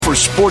for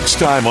Sports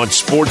Time on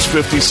Sports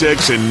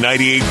 56 and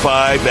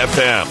 98.5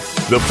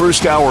 FM. The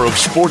first hour of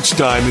Sports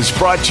Time is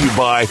brought to you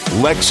by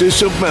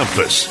Lexus of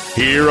Memphis.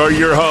 Here are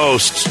your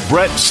hosts,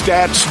 Brett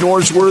Stats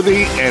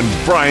Norsworthy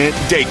and Bryant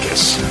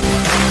Dacus.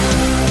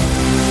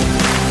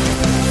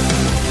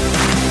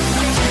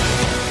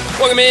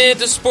 Welcome in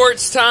to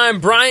Sports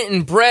Time. Bryant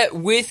and Brett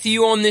with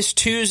you on this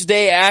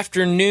Tuesday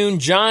afternoon.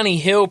 Johnny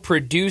Hill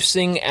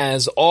producing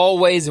as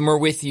always, and we're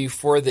with you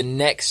for the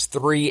next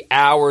 3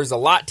 hours. A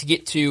lot to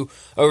get to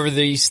over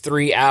these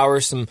 3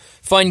 hours. Some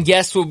fun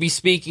guests we'll be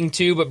speaking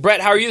to. But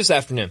Brett, how are you this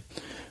afternoon?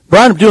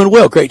 Brian, I'm doing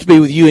well. Great to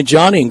be with you and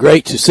Johnny, and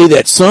great to see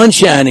that sun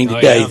shining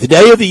today. Oh, yeah. The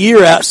day of the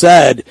year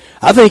outside.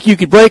 I think you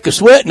could break a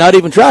sweat and not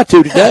even try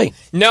to today.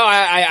 No,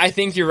 I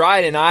think you're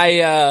right,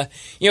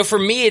 and for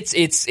me,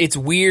 it's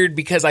weird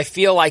because I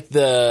feel like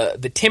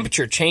the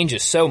temperature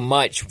changes so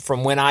much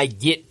from when I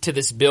get to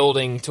this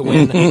building to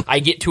when I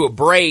get to a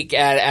break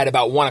at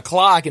about 1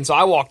 o'clock, and so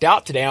I walked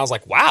out today and I was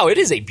like, wow, it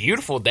is a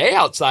beautiful day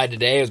outside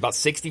today. It was about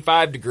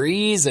 65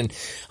 degrees and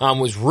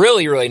was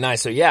really, really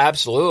nice. So yeah,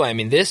 absolutely. I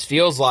mean, this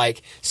feels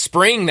like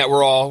spring that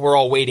we're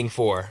all waiting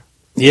for.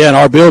 Yeah, in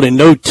our building,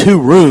 no two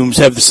rooms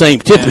have the same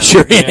temperature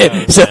in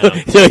it, so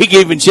it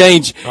can even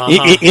change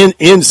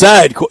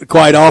inside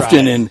quite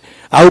often. Right. And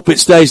I hope it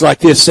stays like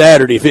this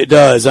Saturday. If it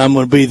does, I'm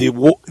going to be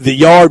the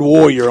yard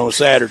warrior on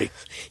Saturday.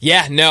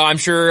 Yeah, no, I'm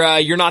sure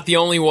you're not the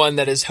only one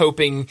that is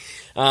hoping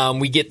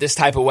we get this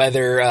type of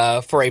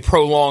weather for a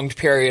prolonged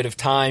period of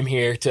time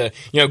here to,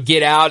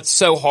 get out. It's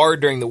so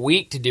hard during the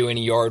week to do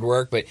any yard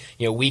work, but,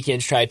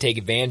 weekends try to take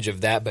advantage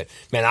of that. But,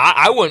 man,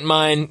 I wouldn't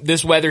mind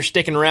this weather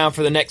sticking around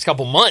for the next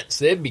couple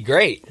months. It'd be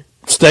great.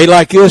 Stay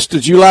like this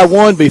to July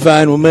 1 be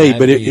fine with me,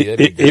 but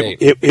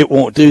it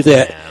won't do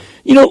that.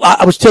 Yeah.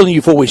 I was telling you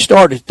before we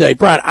started today,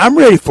 Brian, I'm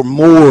ready for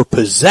more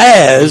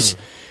pizzazz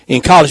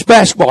in college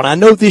basketball. And I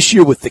know this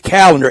year with the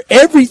calendar,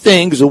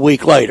 everything's a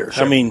week later.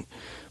 Sure. I mean,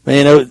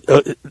 man,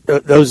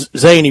 those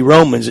zany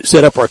Romans that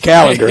set up our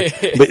calendar,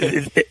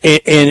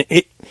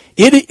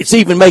 it's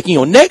even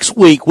making, next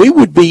week we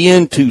would be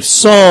into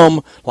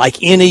some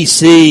like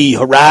NEC,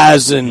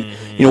 Horizon,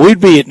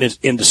 we'd be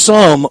into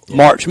some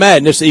March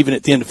Madness even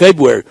at the end of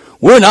February.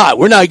 We're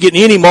not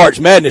getting any March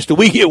Madness till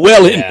we get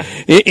well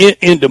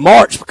into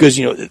March because,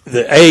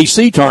 the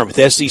AAC tournament,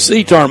 the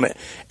SEC tournament,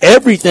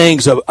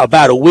 everything's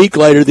about a week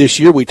later this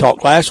year. We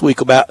talked last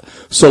week about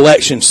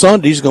Selection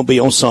Sunday. It's going to be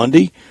on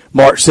Sunday,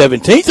 March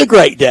 17th, a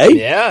great day.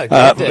 Yeah,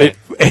 great day.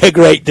 A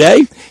great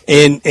day.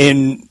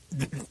 And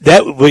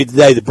that would be the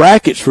day the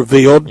brackets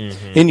revealed.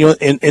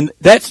 And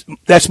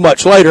that's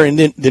much later. And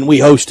then we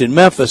host in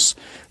Memphis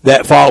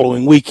that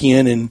following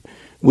weekend, and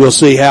we'll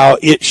see how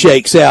it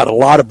shakes out. A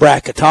lot of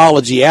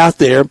bracketology out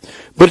there.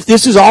 But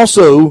this is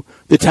also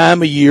the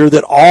time of year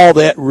that all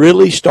that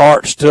really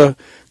starts to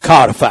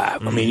codify.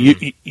 I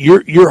mean,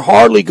 you're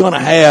hardly going to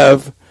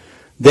have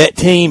that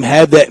team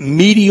have that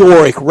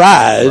meteoric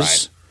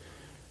rise.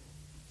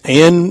 Right.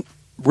 And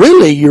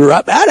really, you're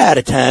about out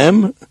of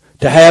time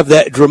to have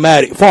that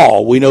dramatic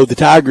fall. We know the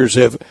Tigers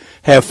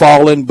have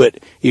fallen, but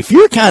if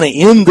you're kind of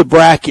in the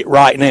bracket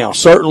right now,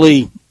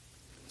 certainly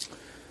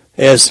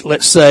as,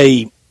 let's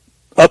say,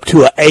 up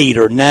to an 8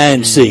 or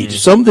 9 seed,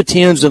 some of the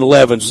 10s and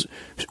 11s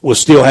will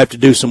still have to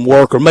do some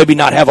work or maybe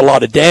not have a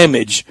lot of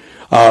damage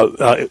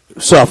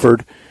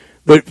suffered.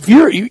 But if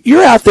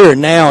you're out there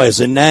now as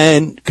a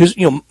 9, because,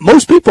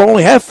 most people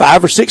only have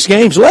 5 or 6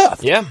 games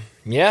left. Yeah.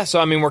 Yeah,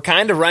 so, we're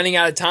kind of running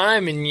out of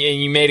time, and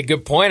you made a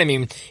good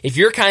point. If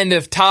you're kind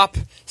of top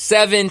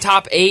 7,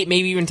 top 8,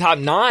 maybe even top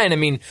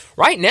 9,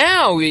 right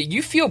now,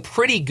 you feel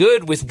pretty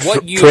good with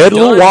what you've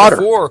done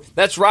before.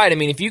 That's right.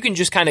 If you can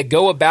just kind of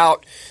go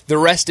about the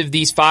rest of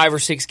these 5 or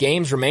 6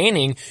 games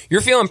remaining,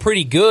 you're feeling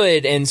pretty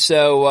good. And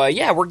so,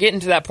 we're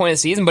getting to that point of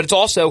the season, but it's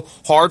also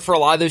hard for a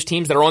lot of those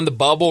teams that are on the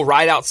bubble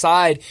right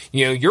outside.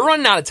 You're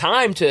running out of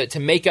time to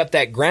make up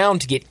that ground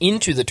to get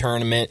into the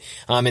tournament.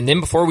 And then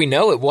before we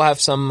know it, we'll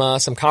have some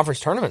conference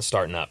tournaments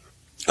starting up.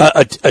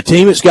 A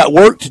team that's got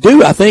work to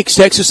do, I think, is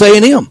Texas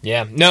A&M.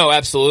 Yeah, no,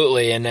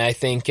 absolutely. And I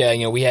think,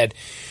 we had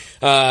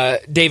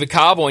David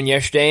Cobb on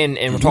yesterday,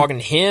 and we're talking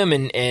to him,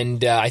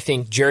 and I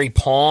think Jerry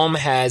Palm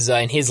has,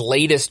 in his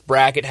latest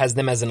bracket, has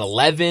them as an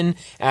 11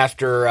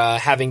 after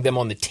having them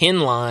on the 10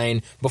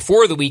 line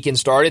before the weekend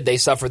started. They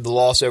suffered the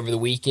loss over the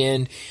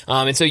weekend.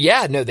 And so,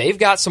 they've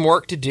got some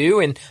work to do,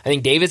 and I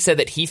think David said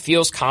that he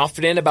feels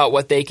confident about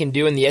what they can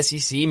do in the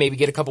SEC, maybe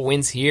get a couple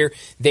wins here,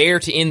 there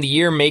to end the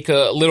year, make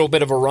a little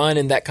bit of a run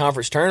in that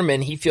conference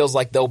tournament. He feels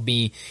like they'll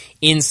be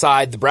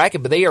inside the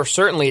bracket, but they are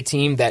certainly a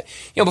team that,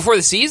 before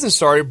the season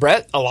started,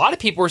 Brett, a lot of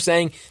people were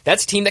saying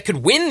that's a team that could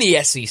win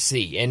the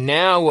SEC, and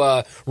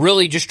now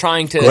really just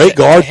trying to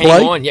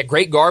hang on. Yeah,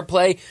 great guard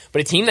play,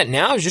 but a team that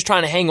now is just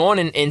trying to hang on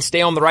and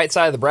stay on the right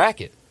side of the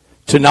bracket.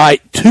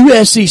 Tonight,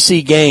 2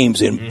 SEC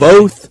games, and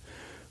both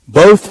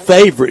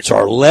favorites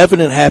are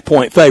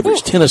 11.5-point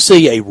favorites. Ooh.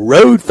 Tennessee, a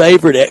road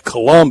favorite at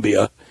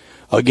Columbia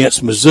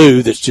against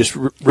Mizzou. That's just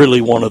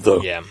really one of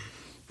the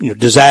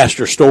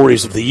disaster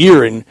stories of the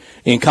year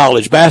in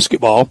college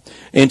basketball.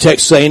 And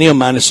Texas A&M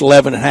minus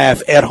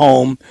 11.5 at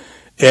home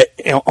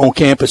on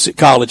campus at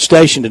College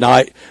Station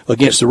tonight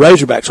against the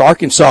Razorbacks.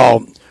 Arkansas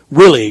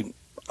really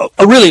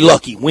a really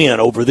lucky win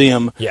over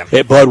them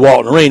at Bud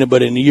Walton Arena,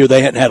 but in the year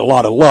they hadn't had a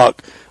lot of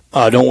luck.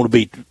 I don't want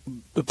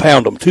to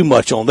pound them too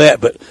much on that,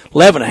 but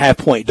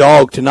 11.5-point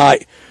dog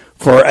tonight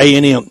for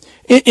A&M.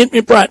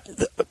 Brian,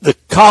 the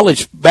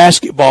college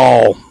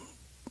basketball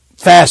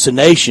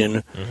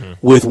fascination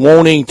with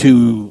wanting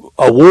to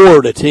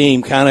award a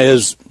team kind of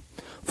as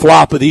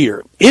flop of the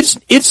year.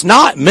 It's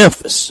not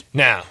Memphis.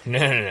 No.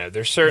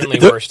 There's certainly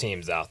worse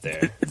teams out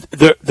there.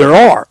 There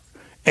are.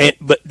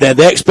 But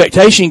the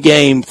expectation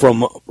game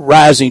from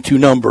rising to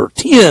number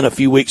 10 a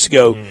few weeks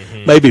ago,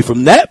 maybe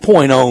from that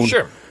point on.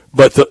 Sure.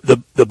 But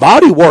the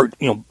body work,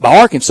 by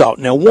Arkansas.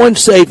 Now, one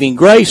saving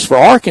grace for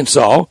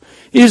Arkansas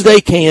is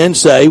they can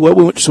say, well,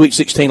 we went to Sweet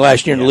 16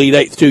 last year and the Elite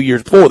 8 the 2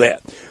 years before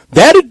that.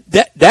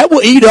 That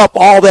will eat up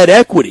all that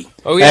equity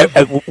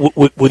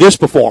with this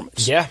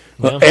performance. Yeah.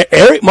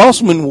 Eric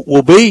Musselman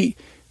will be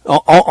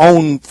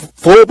on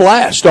full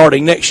blast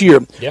starting next year.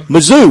 Yep.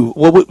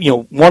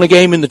 Mizzou, won a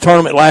game in the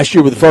tournament last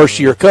year with the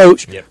first-year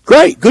coach. Yep.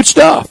 Great, good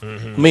stuff.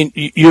 I mean,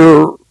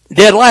 you're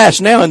dead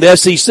last now in the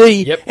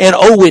SEC and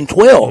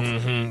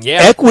 0-12.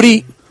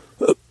 Equity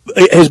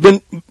has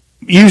been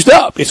used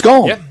up. It's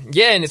gone.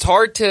 Yeah, and it's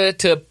hard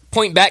to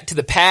point back to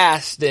the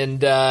past,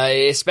 and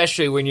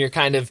especially when you're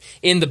kind of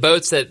in the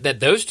boats that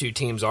those two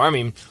teams are. I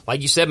mean,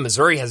 like you said,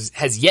 Missouri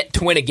has yet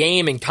to win a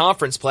game in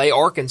conference play.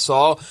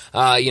 Arkansas,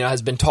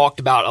 has been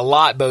talked about a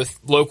lot, both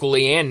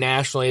locally and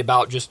nationally,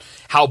 about just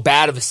how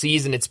bad of a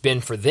season it's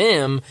been for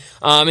them.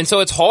 And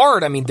so it's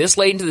hard, I mean, this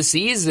late into the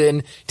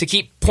season to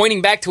keep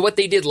pointing back to what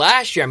they did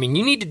last year. I mean,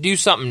 you need to do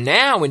something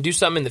now and do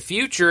something in the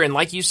future. And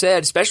like you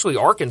said, especially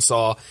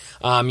Arkansas,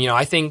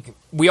 I think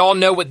we all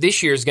know what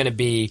this year is going to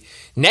be.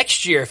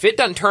 Next year, if it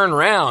doesn't turn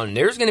around,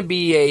 there's going to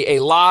be a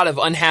lot of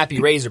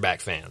unhappy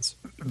Razorback fans.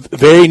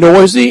 Very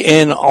noisy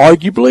and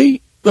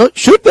arguably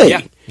should be.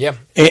 Yeah.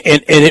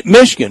 And at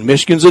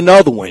Michigan's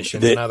another one.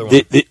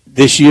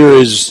 This year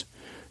is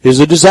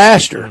a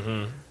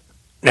disaster.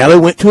 Now they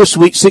went to a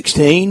Sweet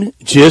 16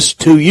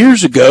 just 2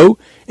 years ago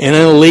and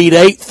an Elite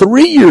 8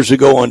 3 years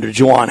ago under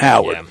Juwan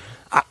Howard.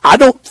 I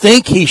don't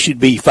think he should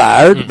be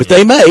fired, but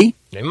they may.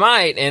 They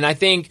might, and I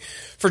think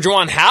for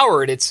Juwan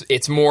Howard,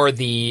 it's more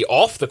the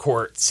off the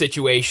court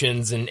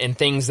situations and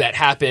things that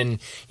happen,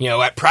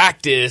 at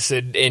practice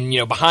and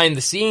behind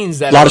the scenes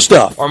that a lot of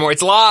stuff. Or more.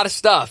 It's a lot of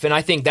stuff, and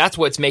I think that's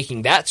what's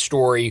making that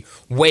story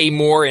way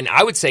more, and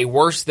I would say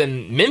worse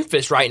than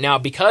Memphis right now,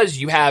 because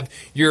you have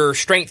your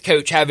strength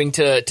coach having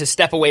to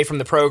step away from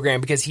the program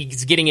because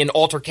he's getting in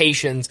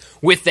altercations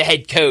with the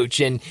head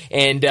coach, and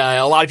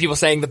a lot of people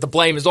saying that the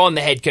blame is on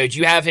the head coach.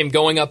 You have him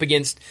going up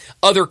against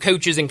other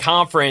coaches in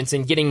conference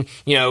and getting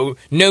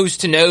nose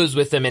to nose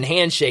with them and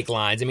handshake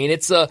lines. I mean,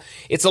 it's a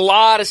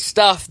lot of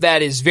stuff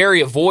that is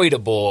very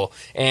avoidable,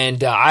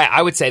 and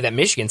I would say that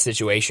Michigan's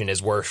situation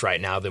is worse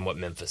right now than what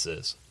Memphis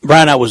is.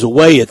 Brian, I was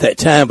away at that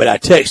time, but I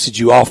texted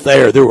you off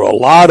there. There were a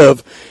lot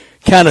of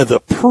kind of the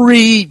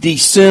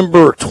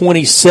pre-December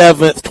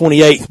 27th,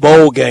 28th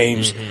bowl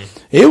games.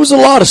 It was a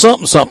lot of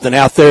something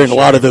out there in a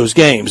lot of those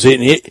games.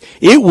 And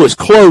it was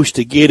close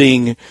to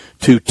getting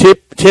to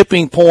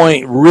tipping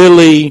point,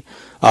 really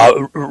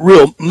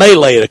real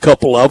melee at a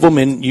couple of them,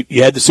 and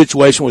you had the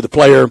situation where the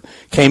player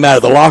came out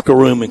of the locker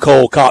room and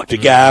cold cocked a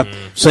guy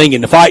singing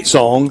the fight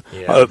song,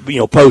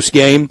 post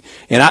game.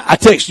 And I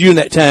texted you in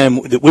that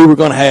time that we were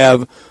going to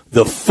have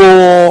the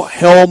full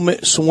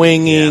helmet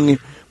swinging,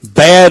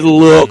 bad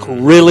look,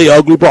 really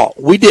ugly brawl.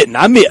 We didn't.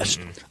 I missed.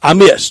 I'm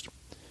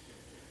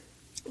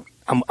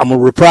going to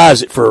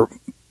reprise it for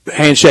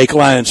handshake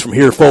lines from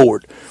here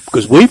forward,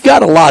 because we've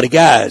got a lot of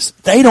guys.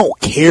 They don't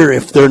care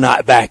if they're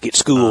not back at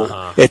school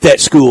at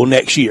that school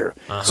next year.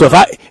 So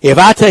if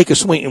I take a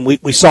swing, and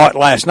we saw it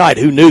last night,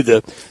 who knew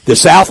the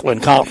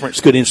Southland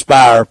Conference could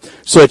inspire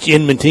such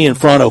enmity in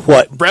front of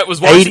what? Brett was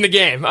watching the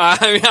game.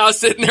 I was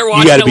sitting there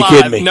watching it live. You got to be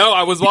kidding me. No,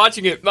 I was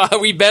watching it.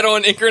 We bet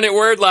on Incarnate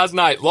Word last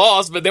night,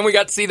 lost, but then we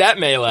got to see that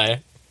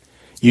melee.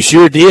 You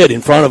sure did,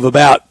 in front of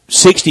about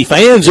 60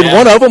 fans, and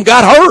one of them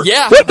got hurt.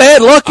 Yeah. What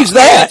bad luck is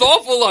that? That's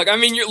awful luck. I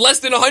mean, you're less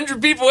than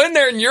 100 people in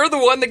there, and you're the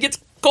one that gets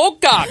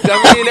cold cocked.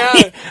 I mean,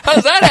 how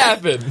does that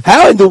happen?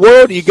 How in the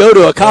world do you go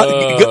to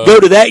go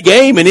to that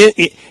game and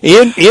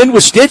end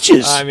with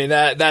stitches? I mean,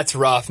 that's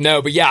rough.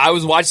 No, but yeah, I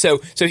was watching.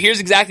 So here's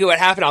exactly what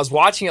happened. I was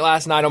watching it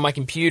last night on my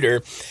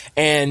computer,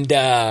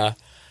 and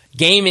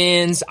game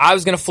ends. I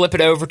was going to flip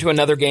it over to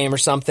another game or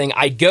something.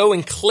 I go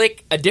and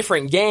click a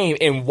different game,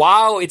 and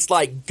while it's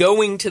like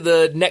going to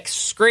the next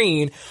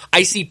screen,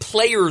 I see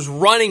players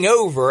running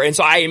over, and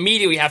so I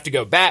immediately have to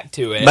go back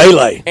to it.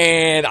 Melee.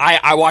 And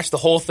I watched the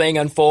whole thing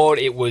unfold.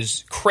 It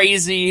was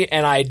crazy,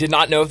 and I did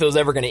not know if it was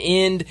ever going to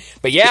end.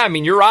 But yeah, I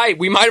mean, you're right.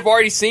 We might have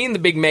already seen the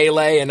big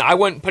melee, and I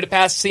wouldn't put it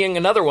past seeing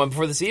another one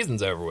before the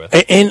season's over with.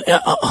 And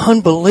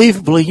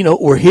unbelievably,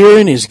 what we're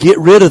hearing is get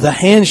rid of the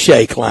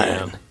handshake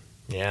line.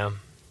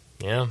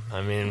 Yeah,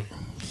 I mean,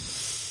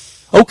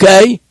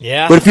 Okay.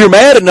 Yeah. But if you're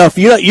mad enough,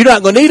 you're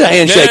not going to need a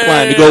handshake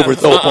line to go over and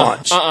throw a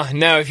punch.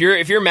 No, if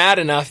you're mad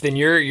enough, then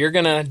you're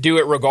going to do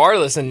it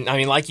regardless. And I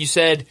mean, like you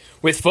said,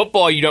 with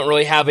football, you don't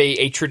really have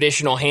a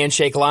traditional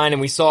handshake line.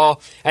 And we saw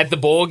at the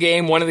bowl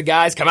game, one of the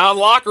guys come out of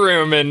the locker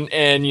room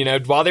and you know,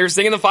 while they were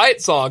singing the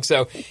fight song.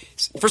 So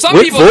for some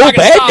people, it's not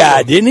going to stop guy,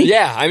 them. didn't he?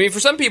 Yeah. I mean, for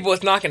some people,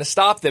 it's not going to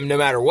stop them no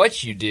matter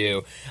what you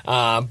do.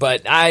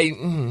 But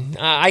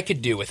I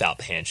could do without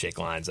the handshake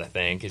lines, I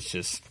think. It's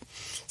just...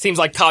 Seems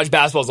like college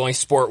basketball is the only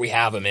sport we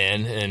have them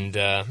in, and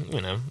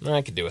you know,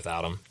 I could do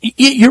without them.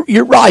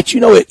 You're right. You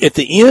know, at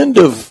the end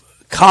of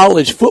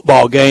college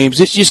football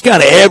games, it's just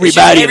kind of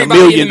everybody in a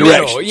million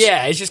directions.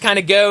 Yeah, it's just kind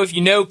of go if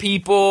you know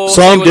people.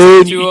 Some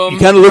dude you're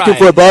kind of looking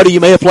for a buddy you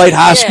may have played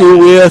high school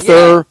with,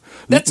 or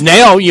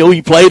now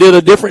you played at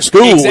a different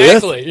school with.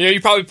 Exactly. You know, you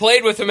probably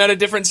played with them at a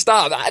different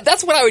stop.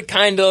 That's what I would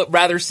kind of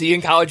rather see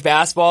in college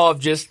basketball.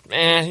 Of just,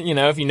 you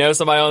know, if you know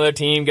somebody on their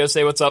team, go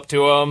say what's up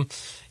to them.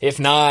 If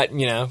not,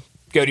 you know,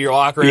 go to your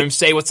locker room,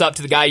 say what's up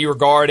to the guy you were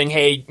guarding.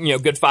 Hey, you know,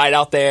 good fight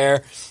out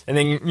there. And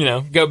then, you know,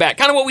 go back.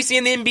 Kind of what we see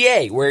in the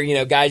NBA where, you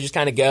know, guys just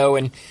kind of go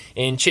and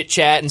chit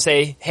chat and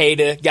say hey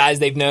to guys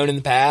they've known in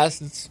the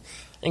past.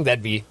 I think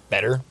that'd be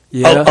better.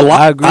 Yeah,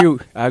 I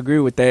agree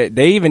with that.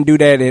 They even do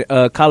that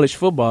in college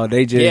football.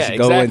 They just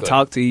go and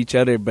talk to each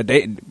other, but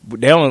they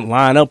don't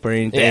line up or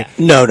anything. Yeah.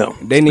 No.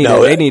 They need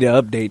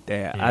to update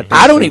that.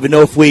 I don't even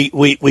know if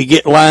we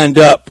get lined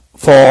up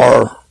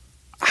for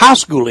high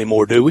school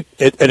anymore, do we?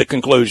 At a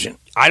conclusion.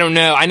 I don't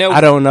know. I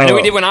don't know. I know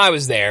we did when I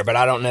was there, but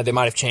I don't know. They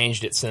might have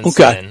changed it since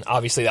then.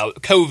 Obviously,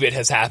 COVID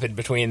has happened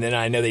between then.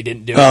 I know they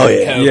didn't do it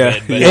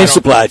COVID. But and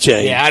supply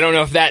chain. Yeah, I don't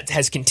know if that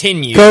has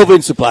continued. COVID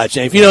and supply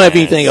chain. If you don't have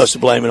anything else to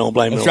blame it on,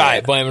 blame it on That's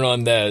right. Blame it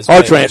on those.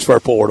 Or transfer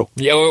portal.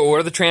 Yeah,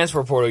 or the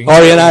transfer portal. Or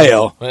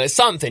NIL.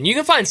 Something. You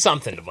can find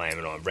something to blame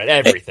it on, Brett.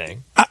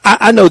 Everything.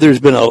 I know there's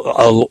been a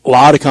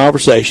lot of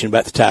conversation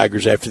about the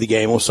Tigers after the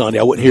game on Sunday.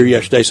 I wasn't here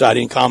yesterday, so I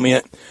didn't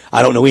comment.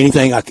 I don't know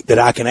anything that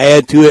I can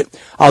add to it.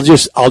 I'll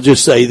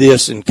just say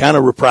this and kind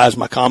of reprise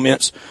my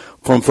comments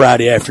from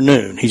Friday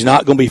afternoon. He's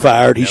not going to be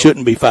fired. He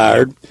shouldn't be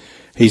fired.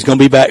 He's going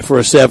to be back for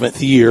a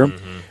 7th year.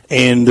 Mm-hmm.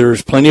 And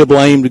there's plenty of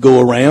blame to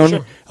go around.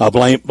 Sure.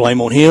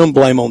 Blame on him,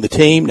 blame on the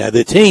team. Now,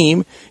 the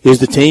team is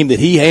the team that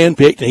he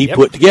handpicked and he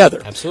put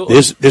together. Absolutely.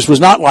 This was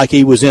not like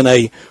he was in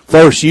a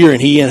first year and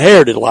he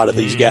inherited a lot of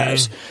these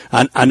guys.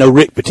 I know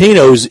Rick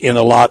Pitino's in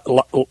a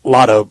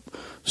lot of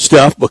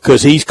stuff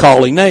because he's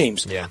calling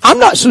names. Yeah. I'm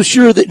not so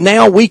sure that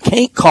now we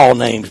can't call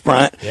names,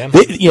 Bryant. Yeah.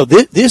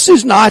 This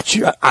is not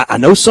your, I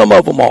know some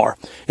of them are.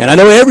 And I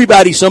know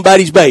everybody's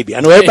somebody's baby. I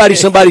know everybody's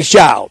somebody's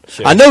child.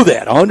 Sure. I know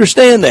that. I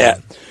understand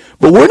that.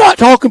 But we're not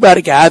talking about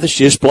a guy that's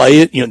just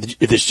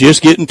that's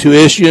just getting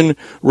tuition,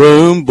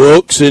 room,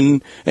 books,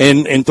 and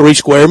 3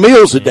 square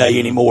meals a day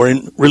anymore,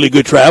 and really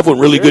good travel,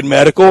 and really good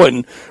medical,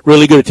 and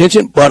really good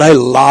attention, but a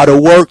lot of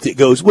work that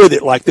goes with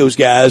it, like those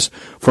guys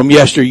from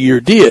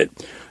yesteryear did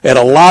at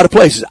a lot of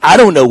places. I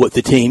don't know what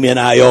the team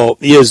NIL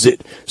is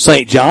at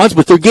St. John's,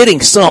 but they're getting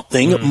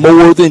something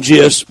more than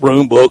just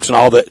room, books, and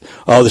all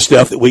the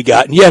stuff that we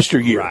got in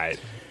yesteryear. Right.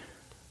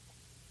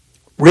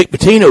 Rick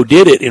Pitino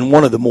did it in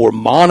one of the more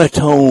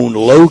monotone,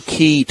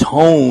 low-key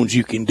tones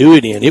you can do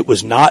it in. It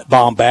was not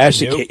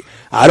bombastic. Nope.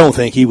 I don't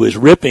think he was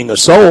ripping a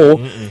soul.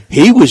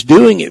 He was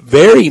doing it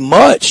very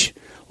much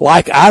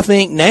like I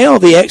think now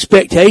the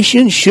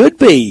expectation should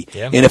be.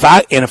 Yeah. And if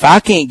I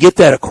can't get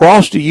that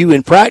across to you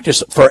in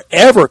practice,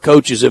 forever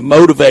coaches have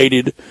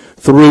motivated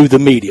through the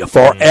media.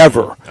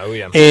 Forever. Oh,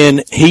 yeah.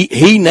 And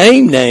he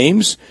named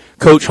names.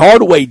 Coach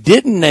Hardaway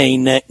didn't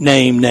name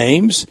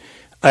names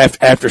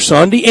after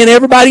Sunday, and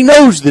everybody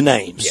knows the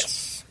names.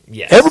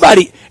 Yes.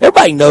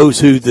 Everybody knows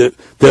who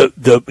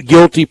the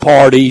guilty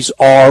parties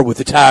are with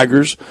the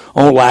Tigers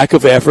on lack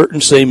of effort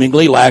and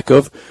seemingly lack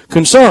of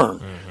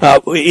concern.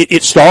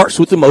 It starts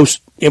with the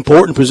most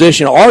important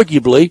position,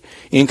 arguably,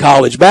 in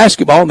college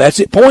basketball, and that's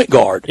at point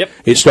guard. Yep.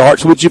 It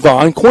starts with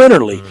Javon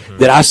Quinterly,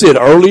 that I said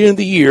earlier in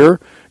the year,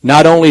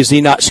 not only is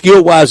he not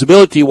skill-wise,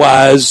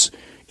 ability-wise,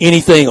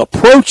 anything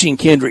approaching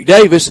Kendrick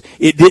Davis,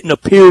 it didn't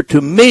appear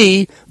to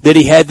me that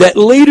he had that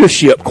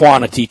leadership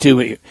quantity to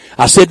him.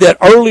 I said that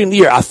early in the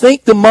year. I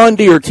think the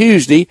Monday or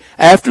Tuesday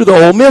after the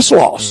Ole Miss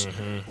loss,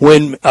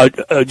 when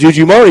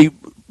Juju Murray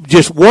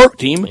just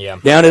worked him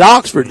down at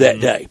Oxford that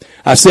day.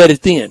 I said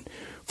it then.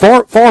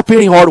 For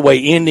Penny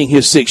Hardaway ending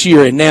his 6th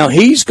year, and now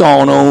he's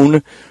gone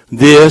on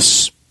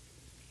this,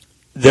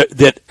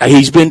 that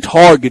he's been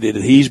targeted,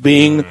 he's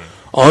being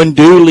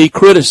unduly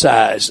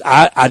criticized.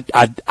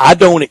 I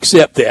don't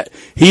accept that.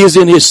 He is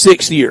in his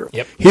 6th year.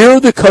 Yep. Here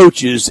are the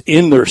coaches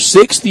in their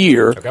 6th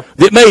year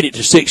that made it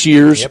to 6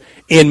 years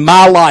in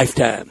my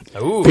lifetime.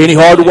 Ooh, Penny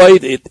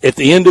Hardaway, at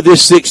the end of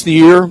this 6th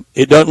year,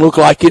 it doesn't look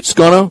like it's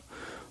going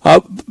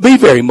to be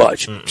very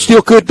much.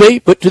 Still could be,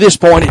 but to this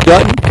point it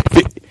doesn't.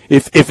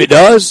 If it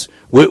does,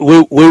 we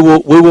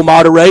will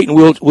moderate and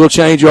we'll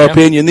change our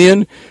opinion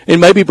then, and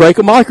maybe break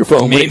a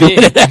microphone. Maybe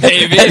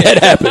that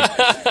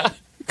happens.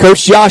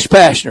 Coach Josh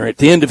Pastner, at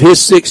the end of his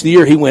 6th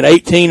year, he went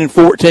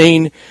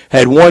 18-14,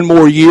 had one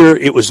more year.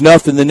 It was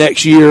nothing the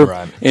next year,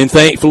 right, and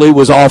thankfully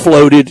was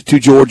offloaded to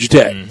Georgia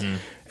Tech. Mm-hmm.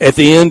 At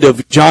the end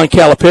of John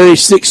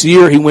Calipari's 6th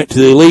year, he went to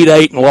the Elite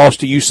Eight and lost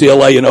to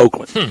UCLA in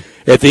Oakland.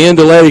 At the end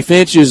of Larry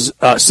Finch's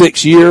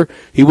 6th year,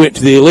 he went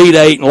to the Elite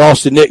Eight and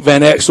lost to Nick Van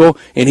Exel,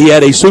 and he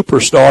had a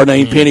superstar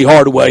named Penny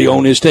Hardaway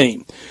on his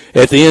team.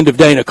 At the end of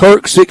Dana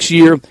Kirk's 6th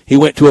year, he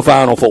went to a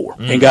Final Four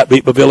and got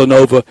beat by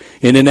Villanova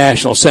in the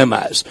national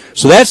semis.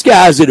 So that's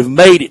guys that have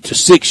made it to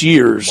 6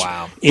 years.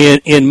 Wow.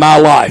 in my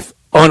life.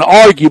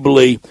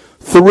 Unarguably,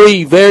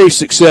 3 very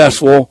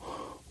successful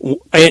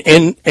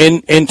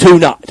and 2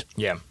 not.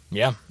 Yeah.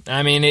 Yeah.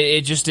 I mean,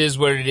 it just is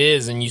what it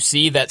is, and you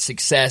see that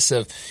success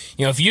of,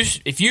 you know,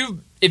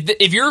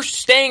 if you're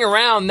staying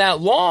around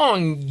that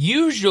long,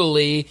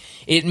 usually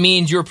it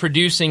means you're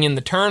producing in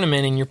the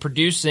tournament and you're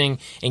producing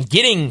and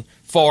getting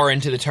far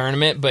into the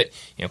tournament. But,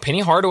 you know,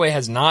 Penny Hardaway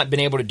has not been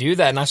able to do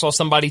that. And I saw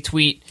somebody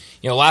tweet,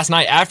 you know, last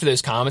night after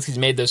those comments, he's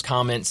made those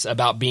comments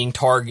about being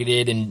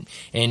targeted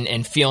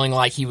and feeling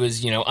like he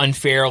was, you know,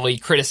 unfairly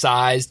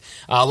criticized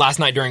last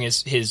night during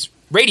his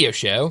radio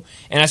show.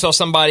 And I saw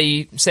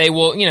somebody say,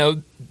 well, you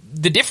know,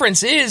 the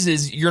difference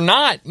is you're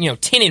not, you know,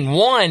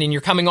 10-1 and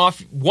you're coming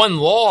off one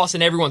loss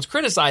and everyone's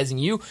criticizing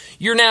you.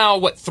 You're now,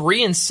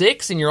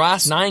 3-6 in your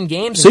last 9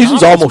 games?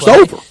 Season's almost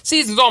over.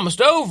 Season's almost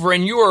over,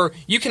 and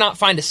you cannot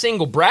find a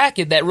single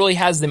bracket that really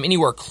has them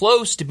anywhere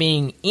close to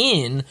being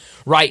in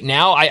right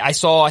now. I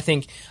saw, I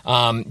think,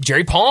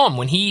 Jerry Palm,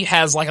 when he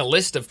has like a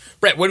list of,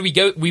 Brett,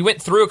 we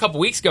went through a couple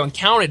weeks ago and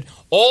counted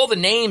all the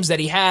names that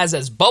he has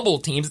as bubble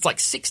teams. It's like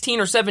 16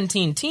 or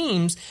 17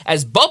 teams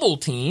as bubble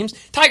teams.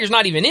 Tiger's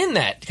not even in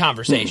that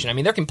conversation. I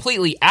mean, they're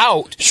completely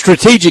out.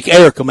 Strategic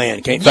Air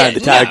Command can't find the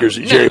Tigers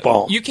at Jerry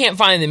Palm. You can't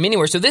find them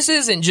anywhere. So this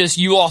isn't just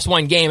you lost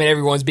one game and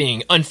everyone's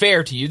being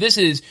unfair to you. This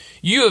is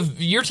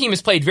your team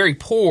has played very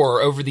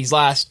poor over these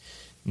last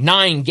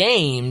 9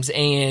 games,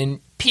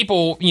 and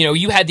people, you know,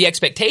 you had the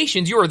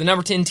expectations. You were the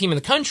number 10 team in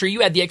the country. You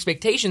had the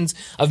expectations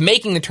of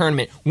making the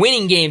tournament,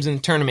 winning games in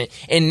the tournament,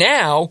 and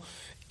now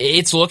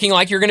it's looking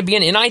like you're going to be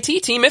an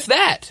NIT team, if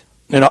that.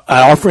 And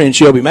our friend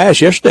Shelby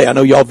Mash yesterday, I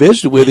know y'all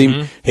visited with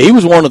him. He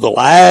was one of the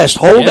last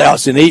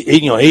holdouts, and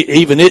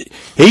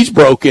he's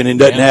broken and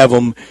doesn't have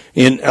them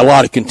in a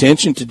lot of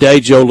contention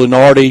today. Joe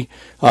Lenardi,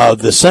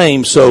 the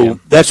same. So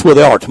that's where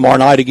they are tomorrow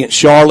night against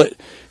Charlotte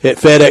at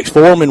FedEx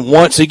Forum, and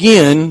once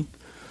again,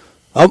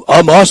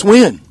 a must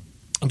win.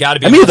 Got to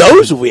be. How many of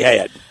those have we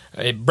had?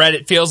 Brett,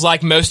 it feels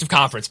like most of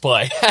conference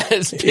play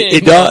has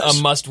been a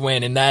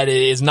must-win, and that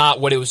is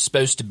not what it was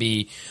supposed to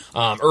be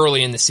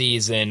early in the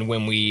season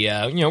when we,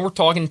 we're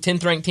talking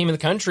 10th ranked team in the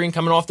country and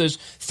coming off those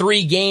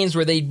 3 games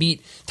where they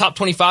beat top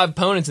 25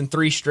 opponents in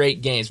 3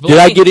 straight games. But did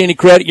I get any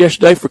credit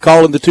yesterday for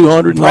calling the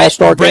 200 in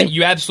All-Star game? Brett,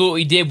 you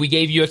absolutely did. We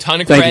gave you a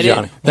ton of Thank credit. You,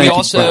 Johnny. We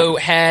also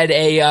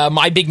had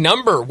my big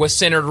number was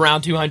centered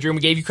around 200, and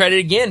we gave you credit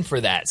again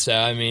for that. So,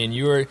 I mean,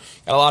 got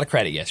a lot of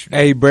credit yesterday.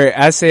 Hey, Brett,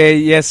 I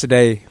said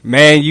yesterday,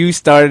 man, you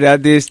started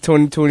out this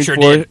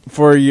 2024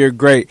 for year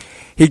great.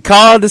 He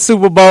called the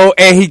Super Bowl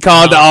and he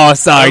called the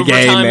All-Star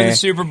game, man. In the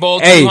Super Bowl,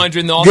 200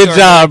 in the All-Star good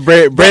job,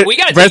 game. Brett. We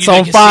got Brett's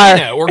on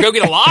fire. Or go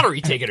get a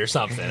lottery ticket or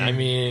something. I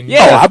mean,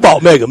 I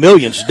bought Mega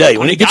Millions today.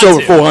 When it gets over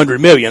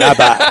 400 million, I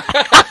buy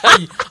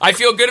it. I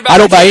feel good about. I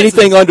don't buy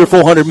anything under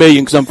 400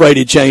 million because I'm afraid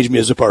it'd change me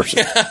as a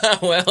person.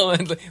 Well,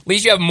 at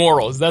least you have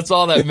morals. That's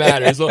all that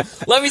matters. Well,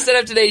 let me set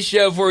up today's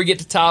show before we get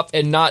to top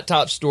and not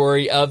top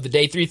story of the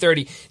day.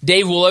 3:30.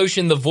 Dave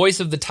Woloshin, the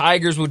voice of the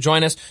Tigers, will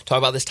join us. Talk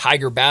about this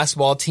Tiger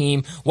basketball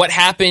team, what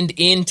happened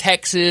in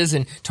Texas,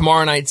 and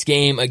tomorrow night's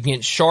game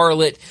against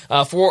Charlotte.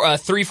 For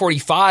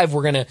 3:45,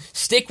 we're going to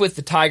stick with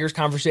the Tigers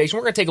conversation.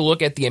 We're going to take a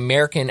look at the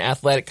American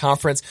Athletic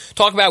Conference.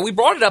 We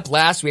brought it up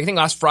last week. I think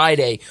last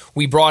Friday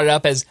we brought it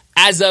up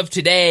as of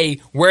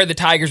today, where the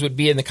Tigers would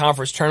be in the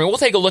conference tournament. We'll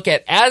take a look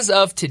at, as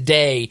of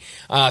today,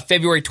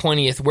 February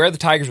 20th, where the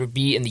Tigers would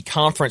be in the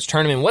conference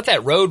tournament, what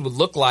that road would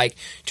look like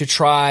to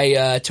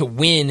try to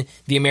win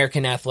the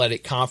American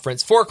Athletic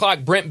Conference. 4 o'clock,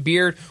 Brent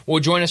Beard will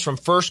join us from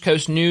First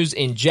Coast News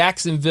in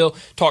Jacksonville,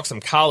 talk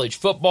some college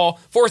football.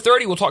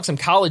 4:30, we'll talk some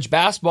college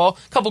basketball.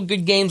 A couple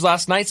good games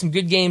last night, some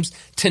good games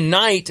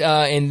tonight,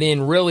 and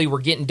then really we're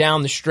getting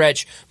down the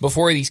stretch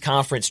before these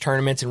conference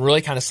tournaments and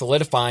really kind of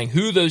solidifying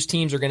who those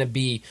teams are going to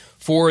be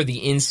for the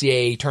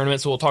NCAA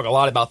tournament. So we'll talk a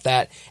lot about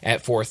that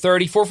at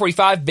 4:30.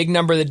 4:45, big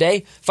number of the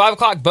day. 5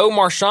 o'clock, Beau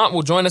Marchant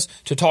will join us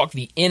to talk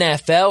the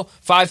NFL.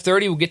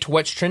 5:30, we'll get to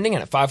what's trending.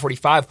 And at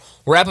 5:45,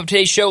 we'll wrap up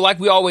today's show like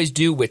we always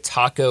do with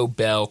Taco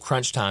Bell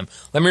Crunch Time.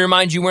 Let me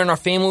remind you, we're in our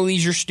Family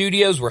Leisure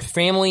Studios where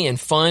family and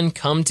fun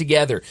come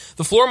together.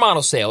 The floor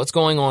model sale, it's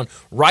going on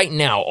right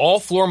now. All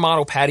floor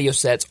model patio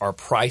sets are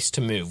priced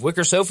to move.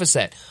 Wicker sofa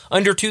set,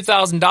 under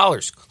 $2,000.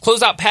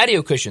 Closeout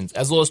patio cushions,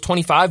 as low as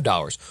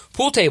 $25.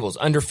 Pool tables,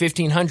 under $15.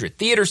 $1,500.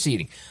 Theater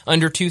seating,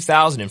 under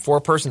 $2,000, and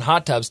 4-person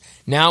hot tubs,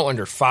 now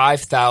under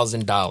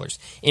 $5,000.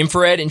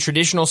 Infrared and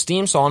traditional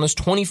steam saunas,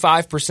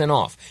 25%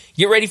 off.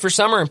 Get ready for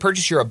summer and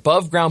purchase your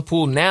above-ground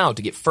pool now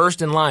to get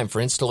first in line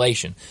for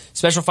installation.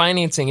 Special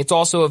financing, it's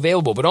also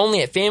available, but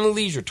only at Family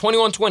Leisure,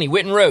 2120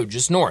 Whitten Road,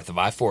 just north of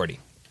I-40.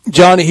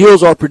 Johnny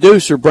Hill's our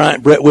producer.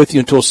 Bryant Brett with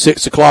you until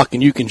 6 o'clock,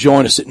 and you can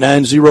join us at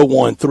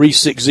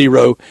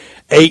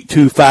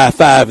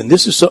 901-360-8255. And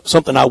this is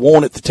something I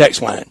want at the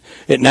text line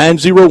at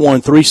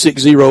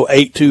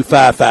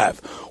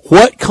 901-360-8255.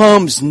 What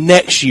comes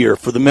next year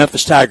for the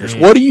Memphis Tigers?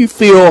 What do you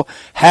feel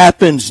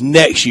happens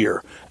next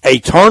year? A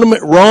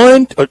tournament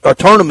run, a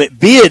tournament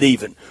bid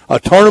even, a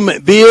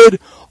tournament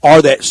bid, or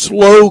that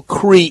slow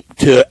creep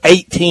to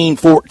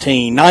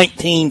 18-14,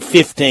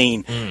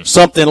 19-15,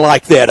 something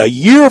like that. A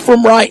year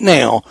from right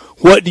now,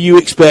 what do you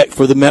expect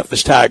for the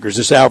Memphis Tigers?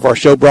 This hour of our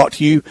show brought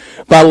to you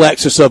by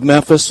Lexus of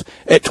Memphis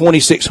at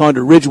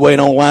 2600 Ridgeway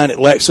and online at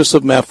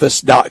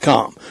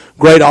lexusofmemphis.com.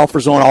 Great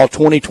offers on all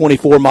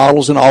 2024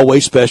 models and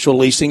always special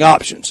leasing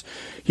options.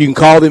 You can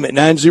call them at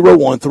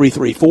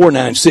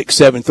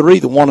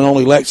 901-334-9673, the one and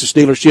only Lexus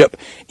dealership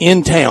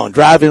in town.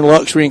 Drive in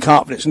luxury and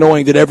confidence,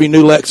 knowing that every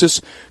new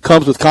Lexus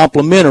comes with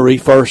complimentary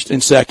first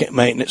and second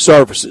maintenance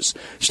services.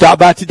 Stop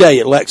by today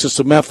at Lexus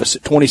of Memphis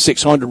at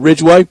 2600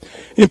 Ridgeway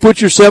and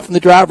put yourself in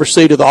the driver's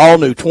seat of the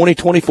all-new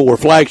 2024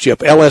 flagship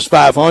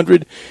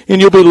LS500,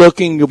 and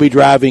you'll be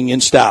driving in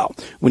style.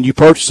 When you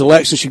purchase a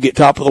Lexus, you get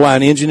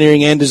top-of-the-line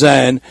engineering and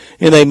design,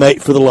 and they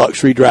make for the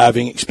luxury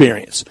driving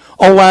experience.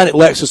 Online at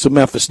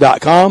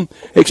lexusofmemphis.com.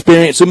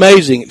 Experience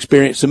amazing at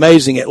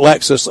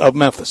Lexus of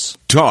Memphis.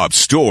 Top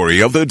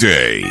story of the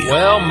day.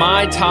 Well,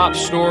 my top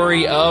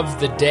story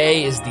of the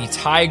day is the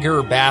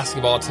Tiger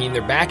basketball team.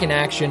 They're back in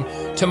action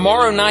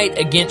tomorrow night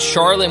against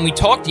Charlotte. And we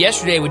talked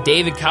yesterday with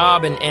David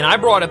Cobb, and I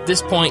brought up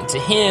this point to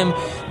him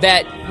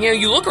that,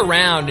 you look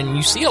around and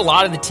you see a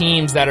lot of the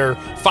teams that are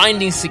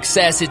finding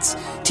success. It's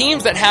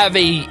teams that have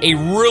a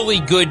really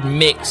good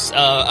mix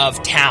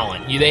of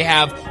talent. They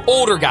have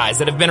older guys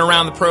that have been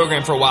around the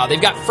program for a while.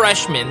 They've got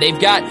freshmen.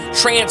 They've got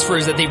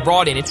transfers that they've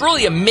brought in. It's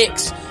really a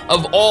mix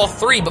of all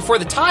three. But for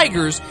the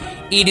Tigers,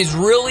 it has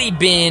really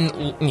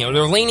been,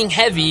 they're leaning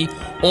heavy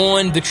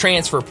on the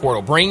transfer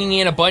portal, bringing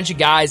in a bunch of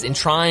guys and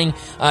trying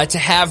to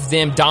have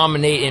them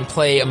dominate and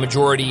play a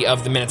majority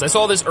of the minutes. I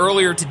saw this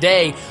earlier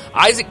today.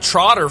 Isaac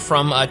Trotter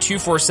from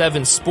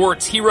 247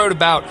 Sports, he wrote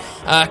about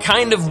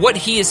kind of what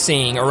he is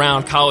seeing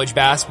around college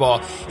basketball.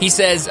 He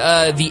says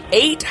the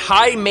 8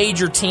 high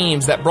major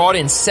teams that brought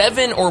in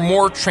 7 or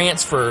more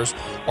transfers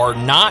are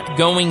not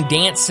going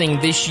dancing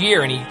this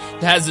year. And he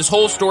has this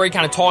whole story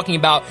kind of talking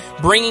about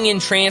bringing in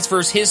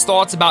transfers, his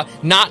thoughts about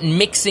not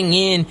mixing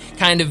in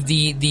kind of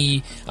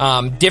the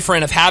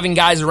different of having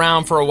guys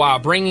around for a while,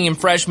 bringing in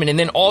freshmen, and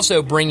then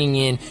also bringing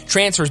in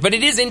transfers. But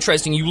it is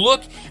interesting. You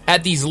look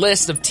at these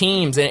lists of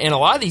teams, and a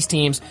lot of these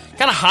teams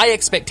kind of high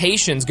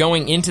expectations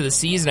going into the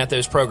season at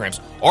those programs.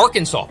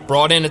 Arkansas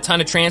brought in a ton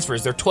of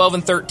transfers. They're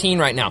 12-13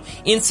 right now.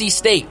 NC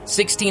State,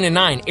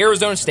 16-9.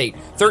 Arizona State,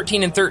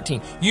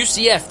 13-13.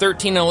 UCF,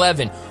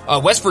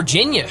 13-11. West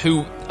Virginia,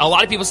 who a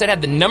lot of people said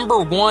had the number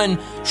 1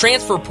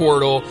 transfer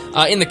portal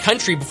in the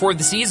country before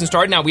the season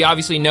started. Now, we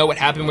obviously know what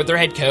happened with their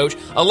head coach.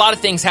 A lot of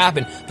things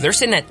happened. But they're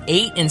sitting at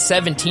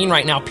 8-17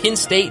 right now. Penn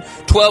State,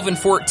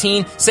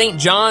 12-14. St.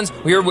 John's,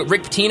 we heard what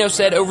Rick Pitino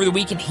said over the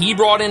weekend. He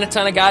brought in a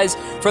ton of guys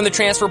from the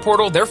transfer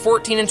portal. They're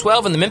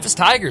 14-12. And the Memphis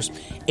Tigers,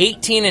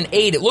 18-8.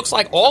 It looks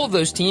like all of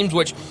those teams,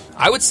 which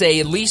I would say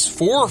at least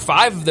 4 or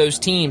 5 of those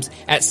teams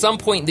at some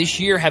point this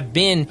year have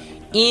been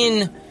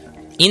in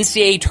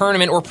NCAA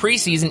tournament or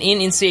preseason in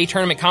NCAA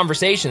tournament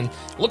conversation.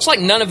 Looks like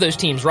none of those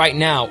teams right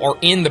now are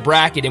in the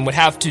bracket and would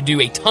have to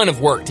do a ton of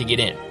work to get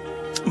in.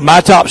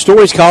 My top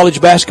story is college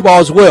basketball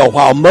as well.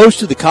 While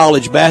most of the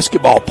college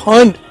basketball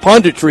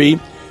punditry,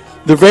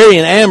 they're very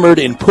enamored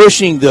in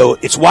pushing the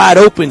it's wide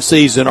open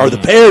season or the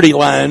parity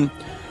line.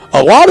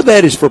 A lot of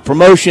that is for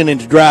promotion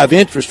and to drive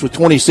interest with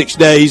 26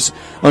 days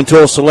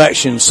until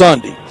Selection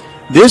Sunday.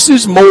 This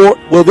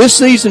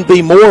season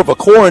be more of a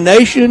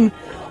coronation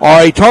or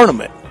a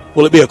tournament?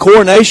 Will it be a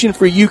coronation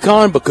for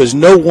UConn because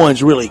no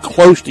one's really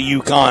close to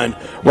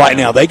UConn right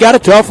now? They got a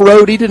tough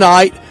roadie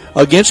tonight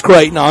against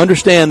Creighton. I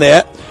understand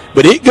that.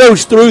 But it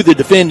goes through the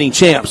defending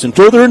champs.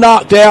 Until they're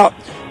knocked out,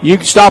 you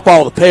can stop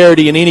all the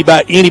parity and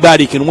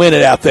anybody can win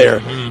it out there.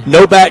 Mm-hmm.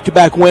 No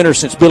back-to-back winners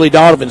since Billy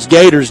Donovan's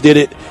Gators did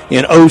it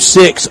in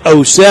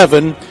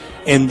 06-07.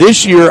 And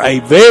this year, a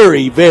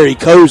very, very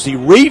cozy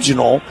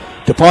regional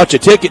to punch a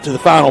ticket to the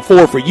Final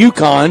Four for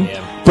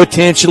UConn,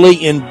 potentially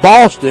in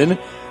Boston.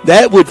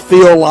 That would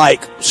feel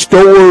like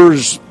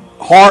Storrs,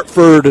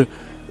 Hartford,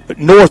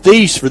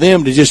 Northeast for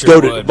them to just go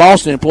to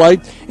Boston and play.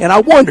 And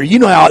I wonder,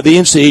 how the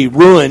NCAA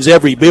ruins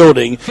every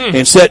building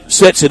and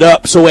sets it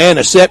up so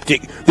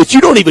antiseptic that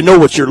you don't even know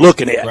what you're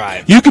looking at.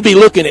 Right. You could be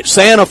looking at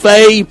Santa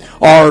Fe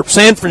or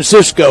San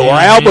Francisco or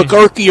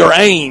Albuquerque or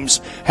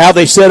Ames, how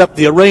they set up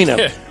the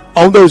arena.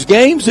 On those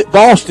games at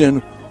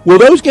Boston, will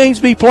those games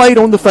be played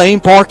on the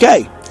famed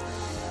parquet?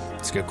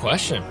 That's a good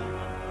question.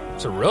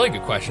 It's a really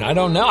good question. I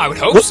don't know. I would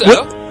hope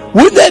so.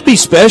 Wouldn't that be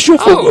special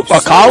for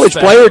a college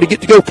player to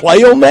get to go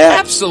play on that?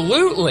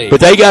 Absolutely. But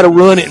they got to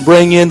run it and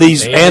bring in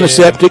these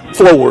antiseptic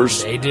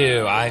floors. They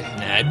do.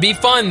 It'd be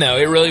fun, though.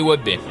 It really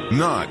would be.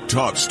 Not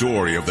top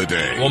story of the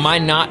day. Well, my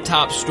not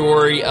top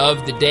story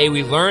of the day,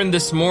 we learned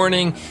this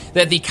morning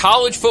that the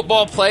college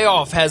football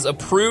playoff has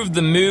approved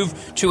the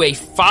move to a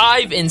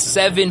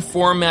 5-7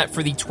 format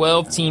for the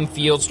 12-team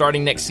field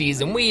starting next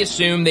season. We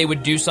assumed they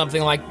would do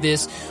something like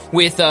this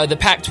with the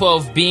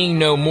Pac-12 being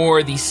no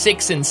more. The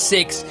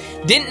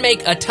 6-6 didn't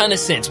make a ton of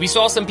sense. We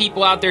saw some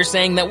people out there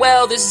saying that,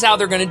 well, this is how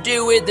they're going to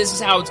do it. This is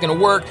how it's going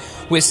to work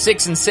with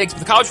 6-6. But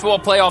the college football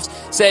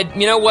playoffs said,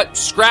 you know what,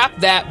 scrap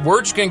that.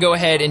 We're just going to go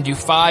ahead and do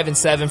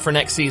 5-7 for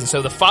next season.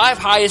 So the 5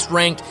 highest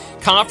ranked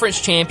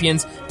conference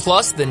champions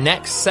plus the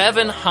next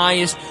 7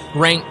 highest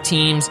ranked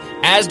teams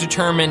as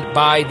determined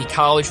by the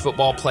college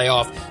football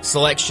playoff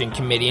selection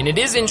committee. And it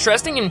is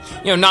interesting,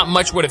 and not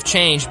much would have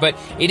changed, but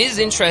it is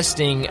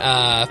interesting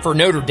for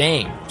Notre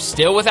Dame.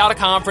 Still without a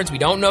conference. We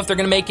don't know if they're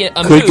going to make it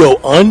a Could move. go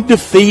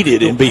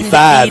undefeated and be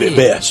 5 at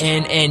best.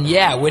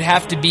 And would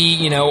have to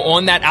be,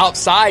 on that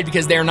outside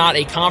because they're not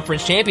a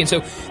conference champion. So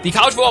the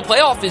college football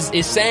playoff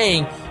is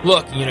saying,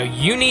 look,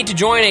 you need to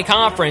join a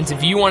conference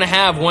if you want to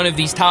have one of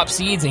these top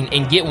seeds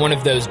and get one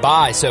of those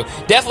buys. So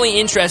definitely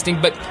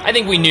interesting, but I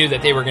think we knew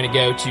that they were going to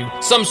go to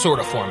some sort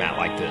of format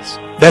like this.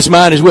 That's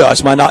mine as well.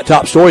 That's my not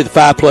top story, the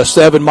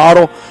 5+7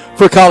 model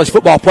for college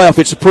football playoff.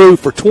 It's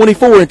approved for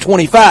 24 and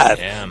 25.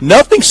 Yeah.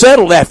 Nothing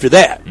settled after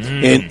that.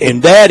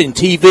 And that and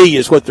TV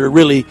is what they're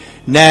really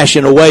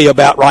gnashing away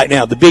about right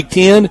now. The Big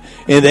Ten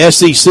and the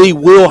SEC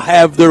will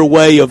have their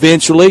way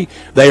eventually.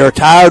 They are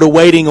tired of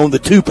waiting on the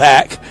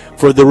 2-pack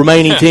for the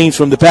remaining teams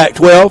from the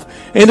Pac-12,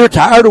 and they're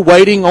tired of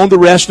waiting on the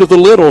rest of the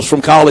littles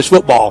from college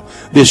football.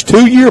 This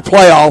 2-year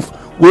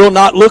playoff will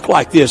not look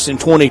like this in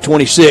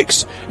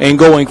 2026 and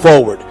going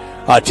forward.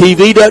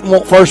 TV doesn't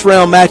want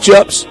first-round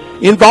matchups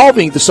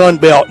involving the Sun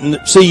Belt and the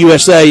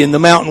CUSA and the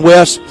Mountain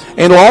West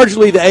and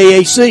largely the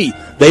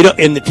AAC. They don't,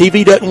 and the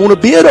TV doesn't want to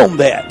bid on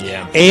that.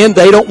 Yeah. And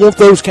they don't want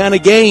those kind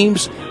of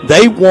games.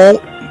 They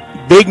want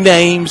big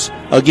names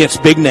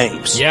against big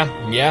names.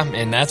 Yeah,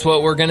 and that's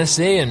what we're going to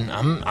see, and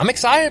I'm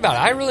excited about it.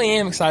 I really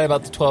am excited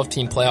about the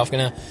 12-team playoff.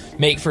 Going to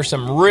make for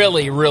some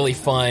really, really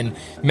fun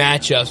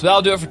matchups. But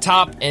that'll do it for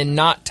top and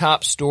not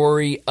top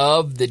story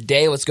of the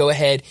day. Let's go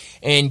ahead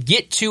and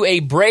get to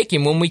a break,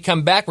 and when we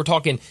come back, we're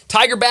talking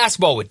Tiger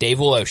basketball with Dave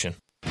Woloshin.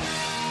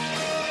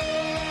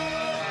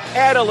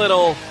 Add a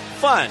little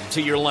fun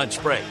to your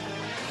lunch break.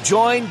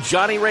 Join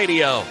Johnny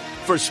Radio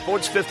for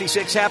Sports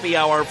 56 Happy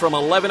Hour from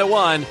 11 to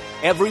 1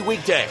 every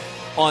weekday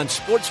on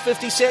Sports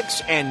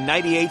 56 and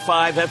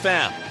 98.5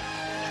 FM.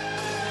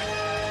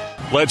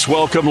 Let's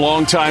welcome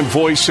longtime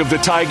voice of the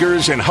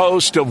Tigers and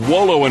host of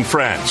Wolo and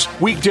Friends.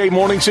 Weekday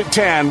mornings at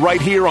 10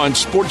 right here on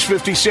Sports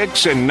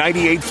 56 and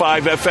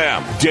 98.5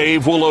 FM.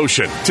 Dave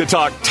Woloshin to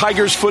talk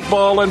Tigers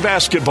football and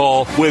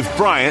basketball with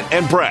Bryant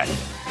and Brett.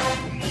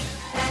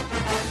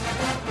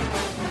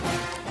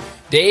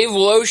 Dave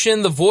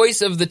Woloshin, the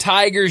voice of the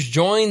Tigers,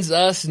 joins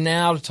us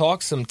now to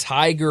talk some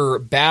Tiger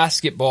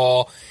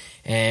basketball.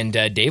 And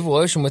Dave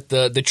Woloshin with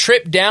the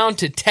trip down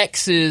to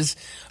Texas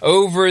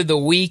over the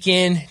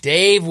weekend.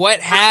 Dave, what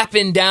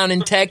happened down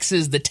in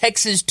Texas? The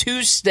Texas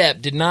two-step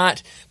did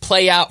not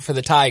play out for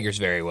the Tigers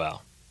very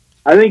well.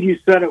 I think you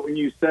said it when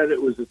you said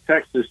it was a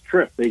Texas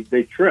trip.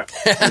 They tripped.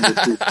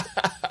 I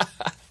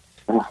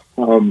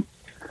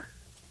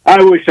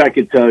wish I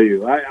could tell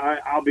you.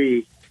 I'll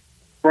be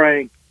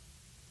frank.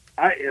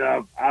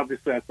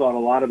 Obviously I thought a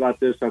lot about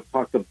this. I've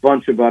talked a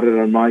bunch about it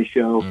on my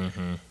show.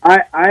 Mm-hmm.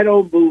 I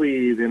don't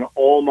believe in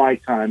all my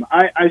time.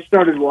 I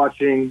started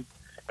watching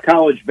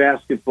college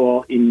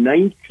basketball in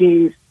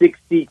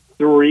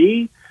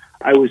 1963.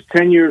 I was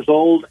 10 years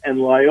old, and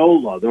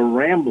Loyola, the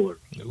Ramblers,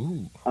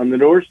 on the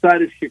north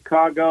side of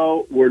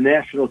Chicago, were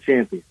national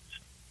champions.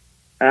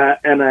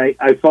 And I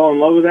fell in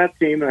love with that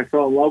team, and I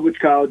fell in love with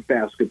college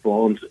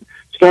basketball. And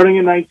starting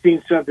in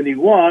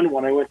 1971,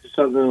 when I went to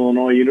Southern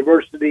Illinois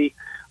University,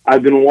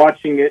 I've been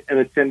watching it and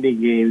attending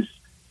games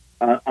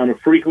on a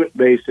frequent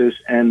basis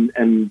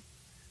and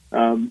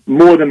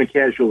more than a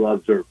casual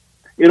observer.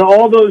 In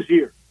all those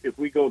years, if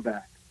we go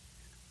back,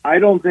 I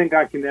don't think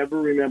I can ever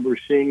remember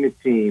seeing a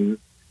team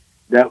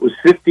that was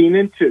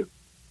 15-2,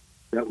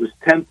 that was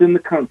 10th in the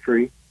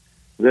country,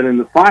 that in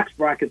the Fox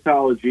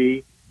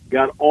bracketology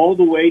got all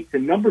the way to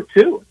number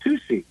 2, a 2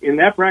 seed in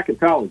that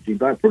bracketology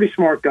by a pretty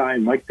smart guy,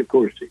 Mike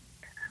DeCourcy.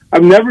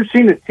 I've never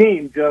seen a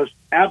team just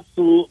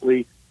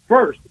absolutely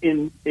first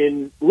in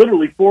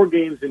literally 4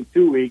 games in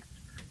 2 weeks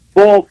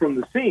fall from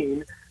the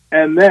scene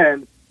and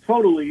then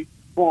totally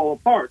fall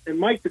apart. And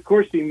Mike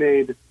DeCourcy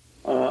made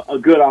a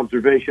good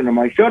observation on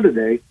my show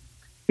today.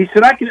 He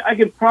said, I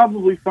could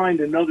probably find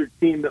another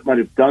team that might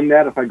have done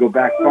that if I go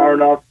back far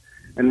enough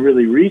and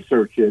really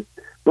research it.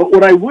 But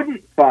what I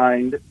wouldn't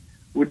find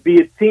would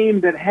be a team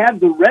that had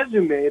the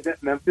resume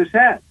that Memphis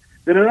had.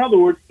 That, in other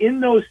words,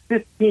 in those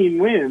 15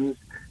 wins,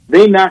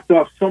 they knocked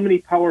off so many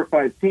Power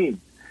 5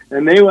 teams.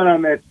 And they went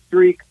on that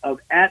streak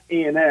of at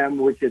A&M,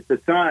 which at the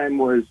time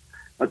was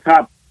a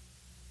top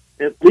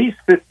at least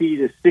 50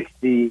 to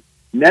 60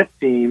 net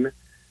team.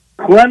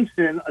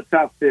 Clemson, a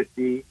top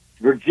 50.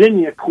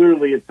 Virginia,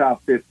 clearly a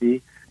top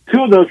 50.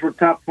 Two of those were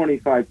top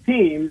 25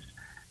 teams.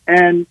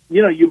 And,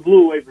 you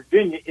blew away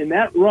Virginia. In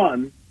that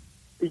run,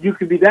 you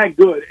could be that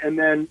good and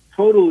then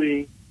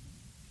totally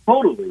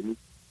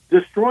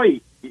destroy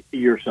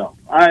yourself.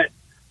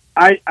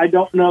 I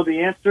don't know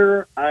the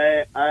answer.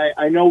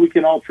 I know we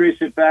can all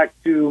trace it back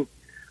to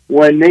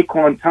when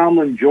Naquan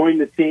Tomlin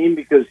joined the team,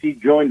 because he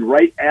joined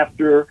right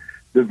after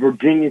the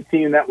Virginia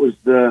team. That was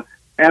the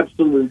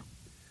absolute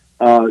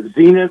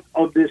zenith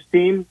of this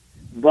team.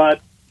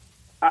 But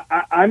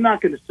I'm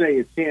not going to say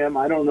it's him.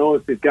 I don't know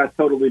if it got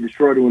totally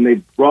destroyed when they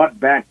brought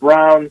back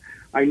Brown.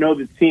 I know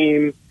the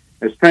team,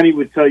 as Penny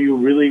would tell you,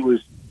 really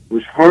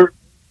was hurt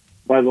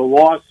by the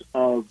loss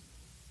of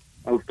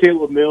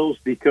Caleb Mills,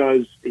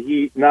 because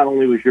he not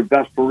only was your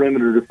best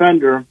perimeter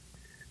defender,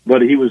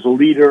 but he was a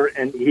leader.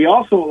 And he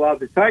also allowed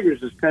the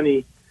Tigers, as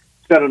Penny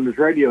said on his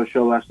radio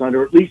show last night,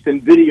 or at least in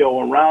video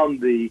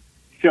around the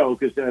show,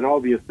 because they had all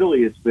the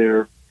affiliates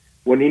there,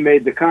 when he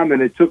made the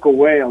comment, it took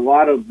away a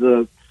lot of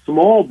the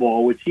small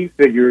ball, which he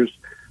figures,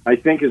 I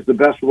think, is the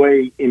best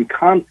way in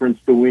conference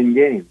to win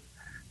games.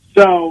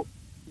 So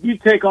you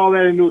take all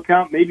that into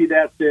account, maybe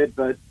that's it,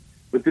 but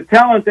with the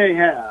talent they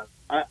have,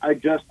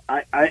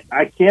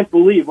 I can't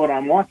believe what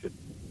I'm watching.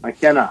 I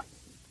cannot.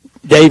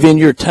 Dave, in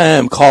your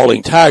time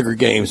calling Tiger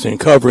games and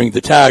covering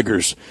the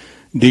Tigers,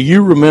 do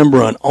you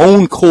remember an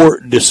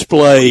on-court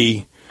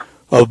display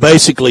of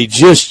basically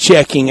just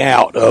checking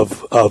out,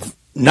 of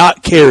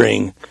not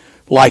caring,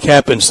 like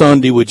happened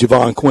Sunday with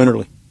Javon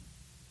Quinterly?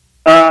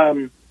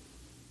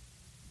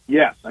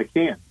 Yes, I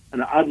can.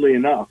 And oddly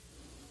enough,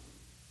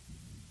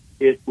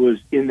 it was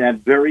in that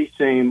very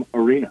same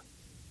arena.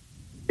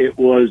 It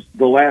was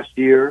the last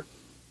year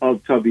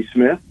of Tubby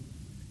Smith.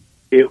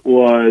 It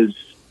was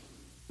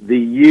the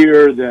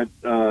year that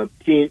the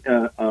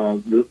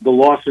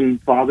Lawson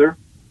father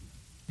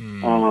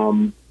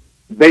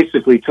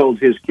basically told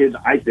his kids,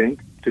 I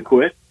think, to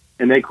quit,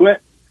 and they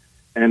quit.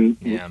 And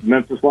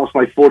Memphis lost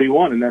by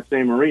 41 in that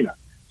same arena.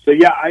 So,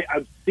 yeah,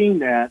 I've seen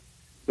that.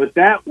 But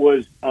that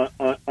was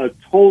a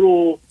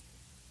total,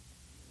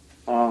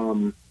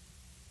 or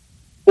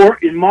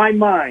in my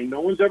mind,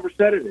 no one's ever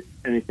said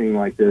anything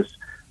like this.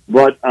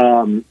 But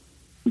the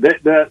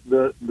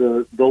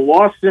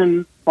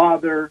Lawson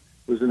father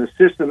was an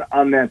assistant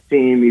on that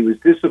team. He was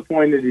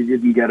disappointed he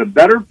didn't get a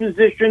better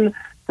position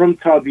from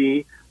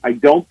Tubby. I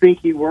don't think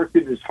he worked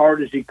it as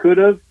hard as he could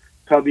have.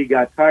 Tubby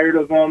got tired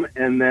of him,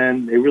 and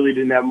then they really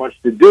didn't have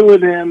much to do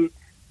with him.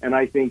 And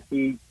I think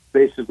he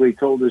basically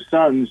told his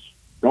sons,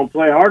 don't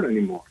play hard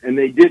anymore. And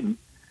they didn't.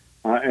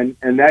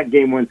 And that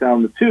game went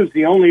down the tubes.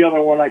 The only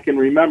other one I can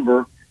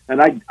remember,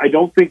 and I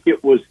don't think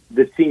it was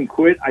the team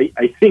quit.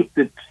 I think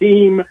the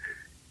team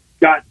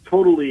got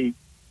totally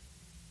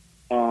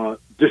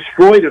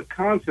destroyed of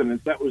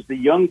confidence. That was the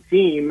young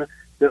team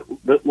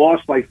that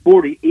lost by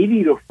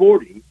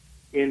 80-40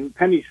 in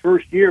Penny's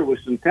first year with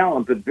some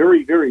talent, but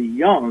very, very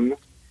young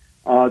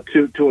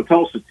to a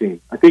Tulsa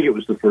team. I think it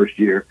was the first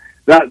year.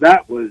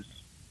 That was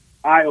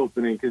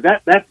eye-opening, because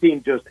that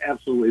team just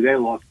absolutely, they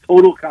lost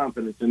total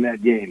confidence in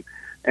that game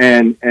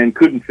and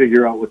couldn't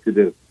figure out what to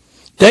do.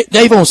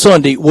 Dave, on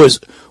Sunday,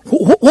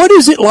 what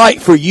is it like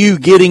for you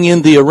getting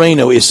in the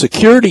arena? Is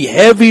security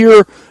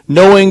heavier,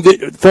 knowing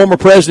that former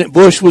President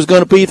Bush was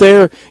going to be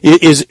there?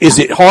 Is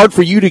it hard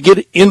for you to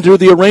get into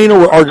the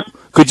arena, or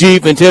could you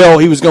even tell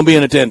he was going to be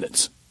in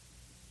attendance?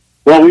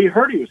 Well, we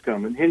heard he was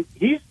coming. And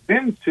he's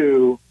been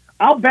to,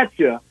 I'll bet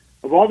you,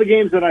 of all the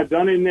games that I've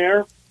done in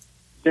there,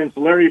 since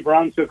Larry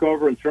Brown took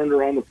over and turned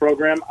around the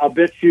program, I'll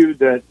bet you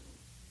that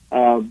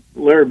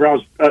Larry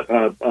Brown's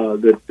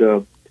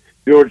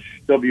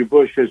George W.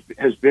 Bush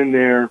has been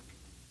there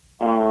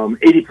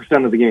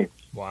 80% of the games.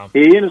 Wow.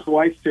 He and his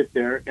wife sit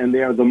there, and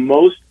they are the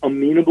most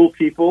amenable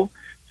people.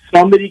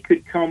 Somebody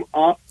could come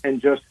up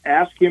and just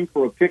ask him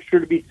for a picture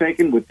to be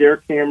taken with their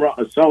camera,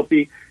 a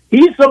selfie.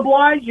 He's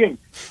obliging.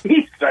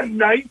 He's the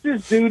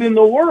nicest dude in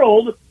the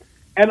world.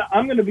 And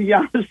I'm going to be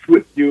honest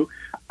with you,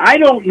 I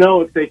don't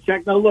know if they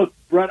check. Now, look,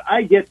 Brett,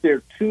 I get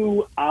there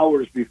 2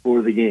 hours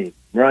before the game,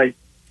 right?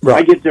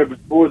 I get there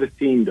before the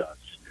team does.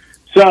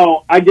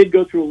 So I did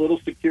go through a little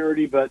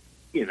security, but,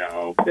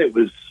 it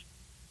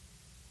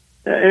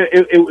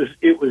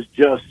was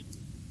just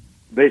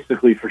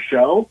basically for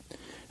show.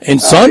 And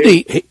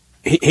Sunday,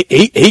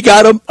 he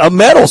got a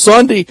medal.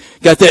 Sunday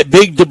got that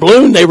big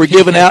doubloon they were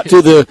giving out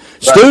to the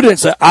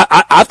students.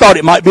 I thought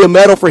it might be a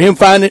medal for him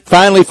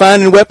finally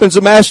finding weapons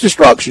of mass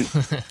destruction.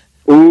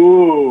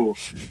 Ooh.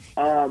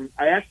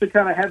 I actually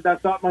kind of had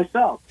that thought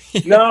myself.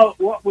 No,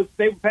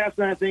 they were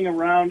passing that thing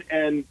around,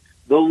 and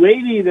the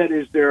lady that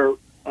is their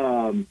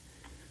on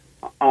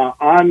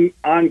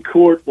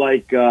court,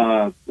 like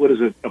what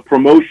is it, a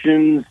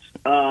promotions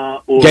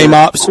or game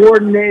ops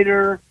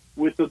coordinator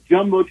with the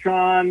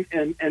jumbotron,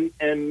 and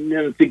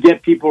to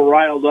get people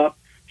riled up.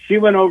 She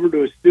went over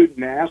to a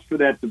student, asked for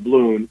that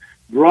doubloon,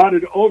 brought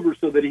it over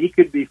so that he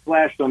could be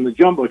flashed on the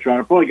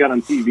jumbotron. It probably got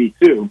on TV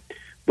too.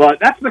 But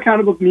that's the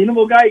kind of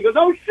amenable guy. He goes,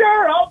 "Oh,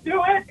 sure, I'll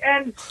do it."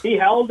 And he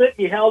held it.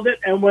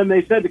 And when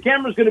they said the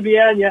camera's going to be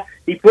on you,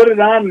 he put it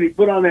on, and he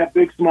put on that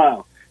big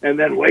smile and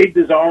then waved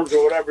his arms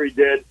or whatever he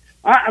did.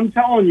 I'm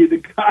telling you, the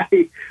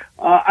guy,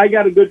 I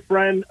got a good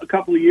friend a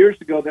couple of years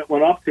ago that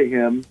went up to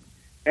him,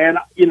 and,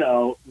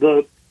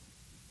 the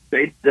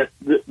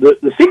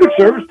Secret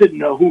Service didn't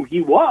know who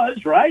he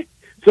was, right?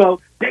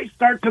 So they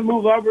start to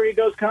move over. He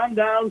goes, calm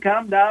down,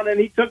 and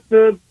he took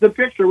the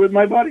picture with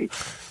my buddy.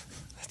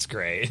 That's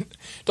great.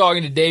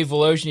 Talking to Dave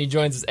Woloshin. He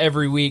joins us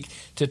every week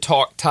to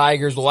talk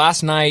Tigers. Well,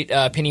 last night,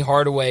 Penny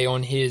Hardaway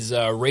on his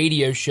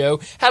radio show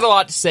had a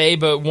lot to say,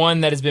 but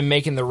one that has been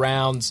making the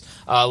rounds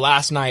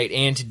last night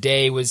and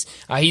today was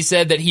he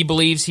said that he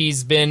believes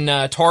he's been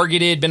a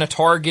target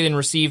and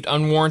received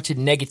unwarranted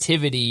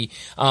negativity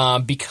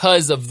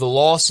because of the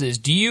losses.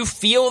 Do you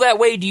feel that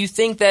way? Do you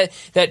think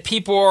that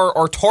people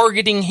are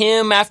targeting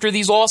him after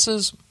these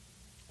losses?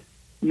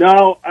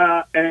 No,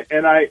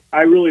 and I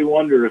really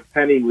wonder if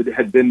Penny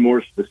had been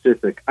more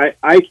specific.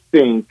 I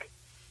think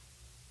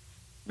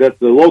that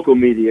the local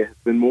media has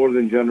been more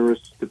than generous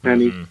to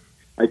Penny. Mm-hmm.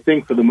 I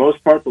think for the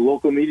most part, the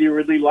local media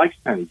really likes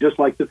Penny, just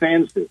like the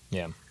fans do.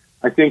 Yeah.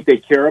 I think they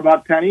care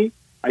about Penny.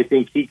 I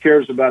think he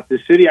cares about the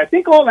city. I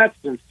think all that's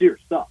sincere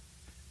stuff.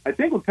 I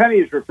think what Penny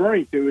is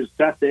referring to is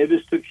Seth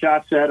Davis took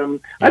shots at him.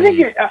 Mm-hmm. I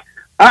think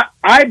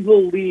I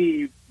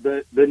believe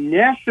the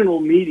national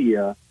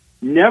media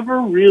never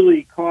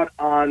really caught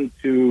on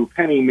to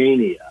Penny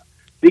Mania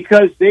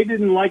because they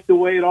didn't like the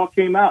way it all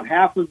came out.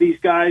 Half of these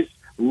guys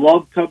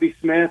loved Tubby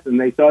Smith, and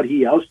they thought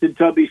he ousted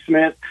Tubby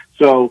Smith,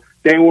 so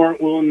they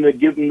weren't willing to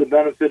give him the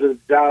benefit of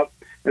the doubt.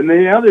 And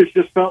then the others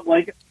just felt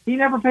like he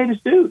never paid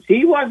his dues.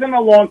 He wasn't a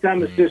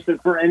long-time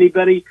assistant for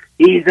anybody.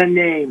 He's a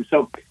name.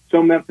 So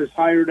Memphis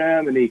hired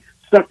him, and he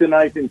stuck the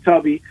knife in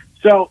Tubby.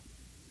 So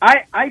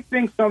I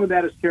think some of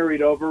that is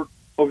carried over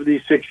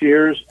these 6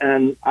 years,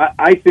 and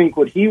I think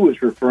what he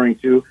was referring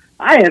to,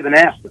 I haven't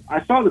asked him.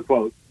 I saw the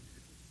quote,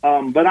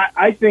 but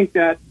I think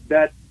that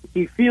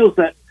he feels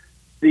that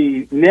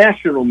the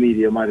national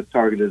media might have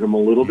targeted him a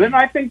little bit, and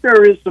I think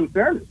there is some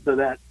fairness to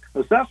that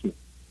assessment.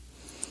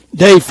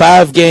 Dave,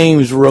 5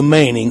 games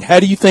remaining. How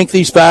do you think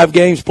these 5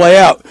 games play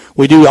out?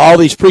 We do all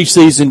these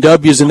preseason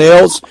W's and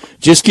L's.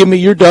 Just give me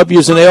your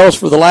W's and L's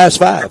for the last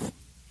 5.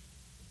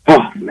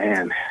 Oh,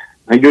 man.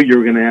 I knew you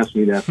were going to ask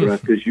me that,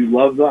 Brett, because you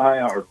love the high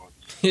hard ones.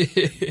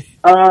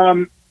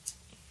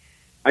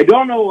 I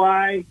don't know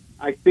why.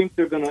 I think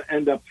they're going to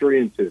end up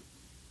 3-2.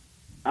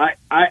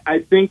 I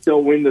think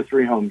they'll win the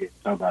 3 home games.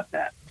 How about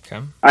that?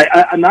 Okay.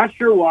 I'm not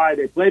sure why.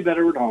 They play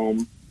better at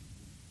home,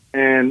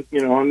 and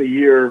on the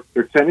year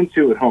they're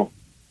 10-2 at home.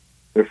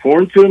 They're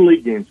 4-2 in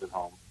league games at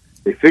home.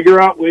 They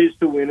figure out ways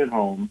to win at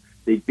home.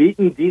 They've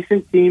beaten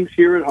decent teams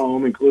here at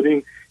home,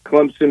 including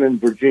Clemson and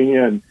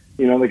Virginia, and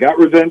they got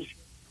revenge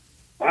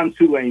on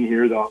Tulane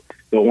here. They'll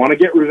want to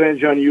get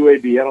revenge on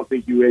UAB. I don't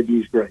think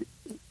UAB is great.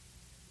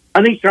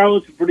 I think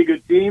Charlotte's a pretty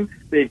good team.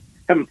 They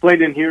haven't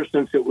played in here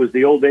since it was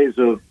the old days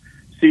of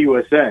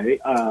CUSA.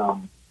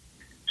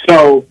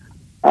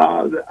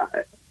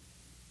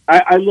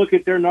 I look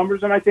at their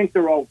numbers, and I think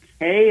they're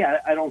okay.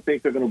 I don't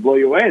think they're going to blow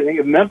you away. I think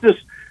if Memphis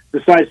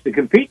decides to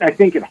compete, I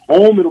think at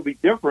home it'll be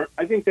different.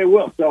 I think they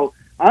will. So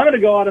I'm going to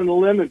go out on the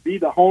limb and be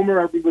the homer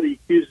everybody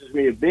accuses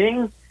me of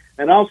being,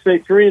 and I'll say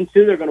 3-2,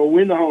 they're going to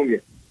win the home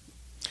game.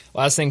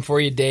 Last thing for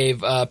you,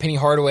 Dave. Penny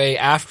Hardaway,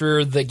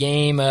 after the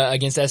game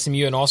against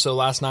SMU and also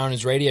last night on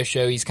his radio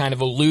show, he's kind of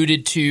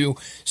alluded to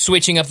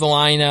switching up the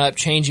lineup,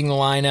 changing the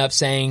lineup,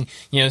 saying,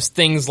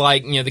 things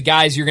like, the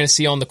guys you're going to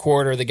see on the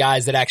court are the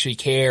guys that actually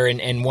care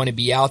and want to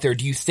be out there.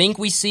 Do you think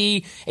we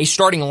see a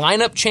starting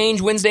lineup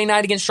change Wednesday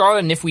night against Charlotte?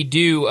 And if we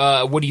do,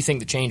 what do you think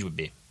the change would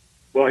be?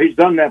 Well, he's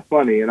done that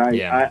plenty, and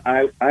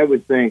I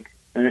would think,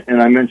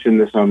 and I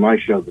mentioned this on my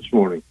show this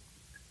morning,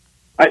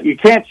 you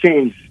can't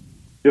change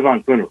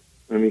Javon Quinterly.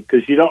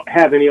 Because you don't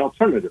have any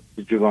alternative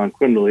to Javon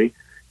Quinterly.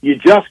 You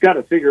just got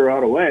to figure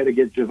out a way to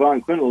get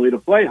Javon Quinterly to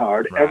play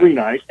hard every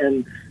night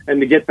and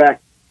to get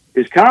back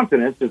his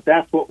confidence if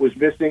that's what was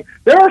missing.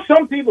 There are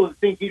some people that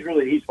think he's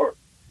hurt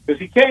because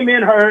he came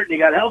in hurt and he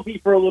got healthy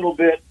for a little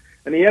bit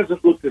and he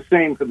hasn't looked the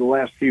same for the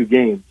last few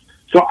games.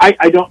 So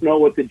I don't know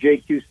what the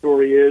JQ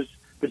story is,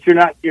 but you're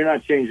not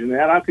changing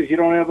that out because you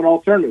don't have an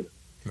alternative.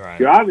 Right.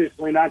 You're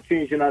obviously not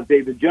changing out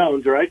David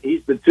Jones, right?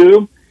 He's the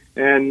 2,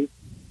 and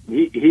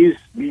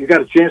you've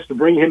got a chance to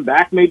bring him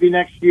back maybe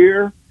next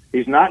year.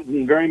 He's not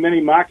in very many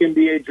mock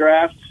NBA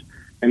drafts,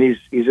 and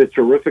he's a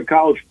terrific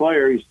college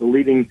player. He's the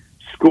leading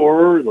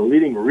scorer, the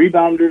leading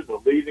rebounder,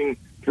 the leading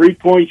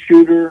three-point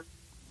shooter,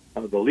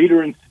 the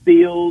leader in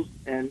steals,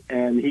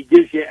 and he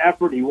gives you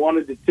effort. He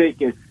wanted to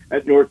take it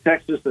at North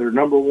Texas their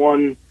number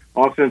 1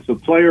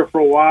 offensive player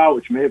for a while,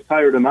 which may have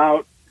tired him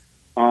out.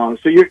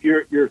 So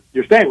you're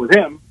staying with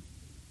him.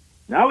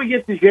 Now we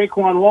get to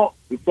Jaquan Walton,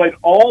 who played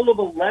all of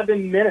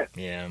 11 minutes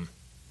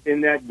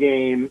in that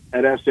game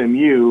at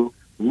SMU,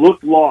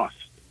 looked lost,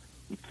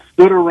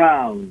 stood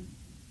around,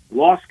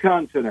 lost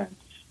confidence.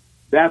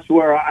 That's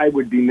where I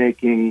would be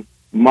making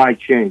my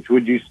change.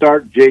 Would you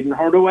start Jaden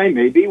Hardaway?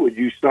 Maybe. Would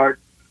you start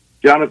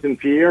Jonathan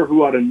Pierre,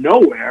 who out of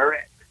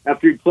nowhere,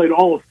 after he played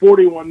all of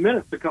 41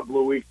 minutes a couple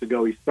of weeks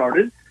ago, he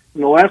started.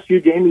 In the last few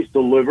games, he's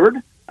delivered.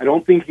 I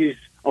don't think he's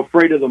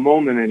afraid of the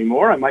moment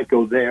anymore. I might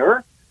go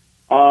there.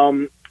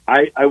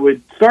 I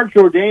would start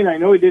Jourdain. I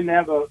know he didn't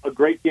have a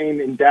great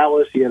game in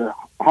Dallas. He had a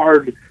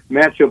hard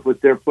matchup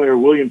with their player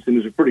Williamson,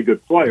 who's a pretty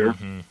good player.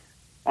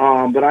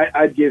 But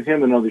I'd give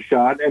him another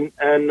shot.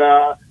 And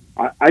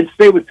I'd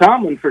stay with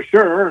Tomlin for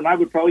sure, and I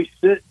would probably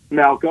sit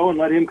Malco and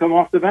let him come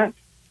off the bench.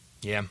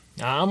 Yeah,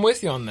 I'm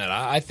with you on that.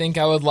 I think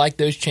I would like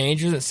those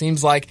changes. It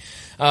seems like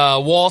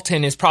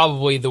Walton is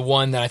probably the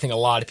one that I think a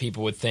lot of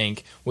people would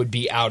think would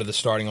be out of the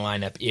starting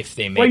lineup if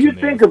they make Well, you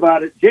think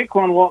about it,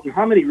 Jaquan Walton,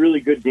 how many really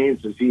good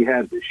games has he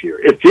had this year?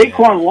 If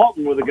Jaquan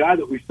Walton were the guy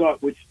that we saw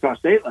at Wichita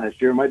State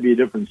last year, it might be a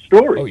different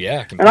story. Oh,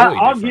 yeah, and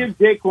I'll give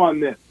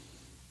Jaquan this.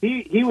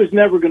 He was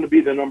never going to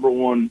be the number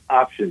one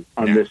option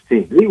on this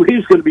team. He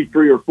was going to be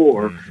 3 or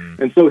 4,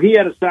 and so he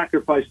had to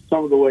sacrifice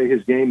some of the way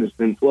his game has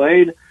been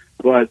played,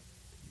 but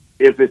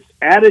if it's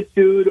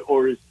attitude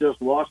or it's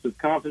just loss of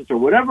confidence or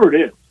whatever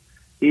it is,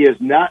 he's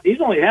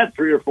only had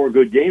 3 or 4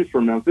 good games for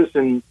Memphis,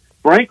 and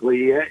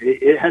frankly,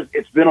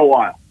 it's been a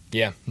while.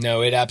 Yeah,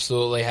 no, it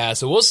absolutely has.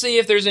 So we'll see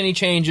if there's any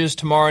changes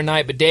tomorrow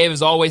night. But Dave,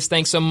 as always,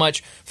 thanks so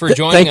much for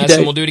joining us,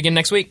 and we'll do it again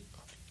next week.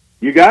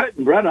 You got it,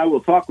 and Brett, I will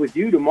talk with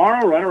you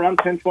tomorrow right around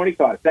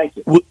 10:25. Thank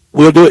you.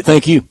 We'll do it.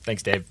 Thank you.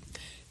 Thanks, Dave.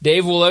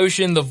 Dave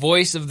Woloshin, the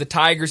voice of the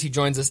Tigers. He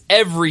joins us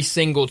every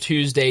single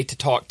Tuesday to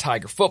talk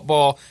Tiger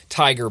football,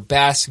 Tiger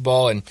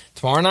basketball, and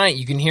tomorrow night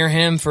you can hear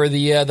him for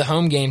the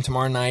home game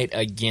tomorrow night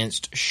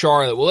against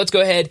Charlotte. Well, let's go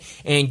ahead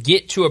and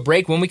get to a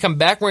break. When we come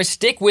back, we're going to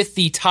stick with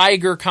the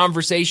Tiger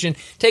conversation,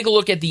 take a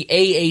look at the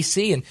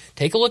AAC, and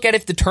take a look at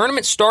if the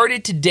tournament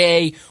started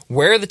today,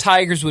 where the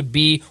Tigers would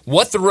be,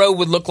 what the road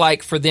would look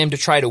like for them to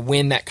try to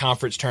win that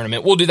conference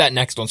tournament. We'll do that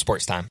next on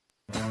Sports Time.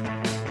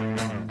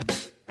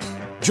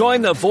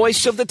 Join the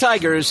voice of the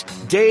Tigers,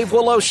 Dave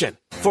Woloshin,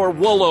 for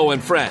Wolo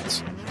and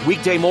Friends.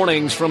 Weekday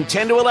mornings from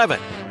 10 to 11,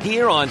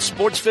 here on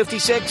Sports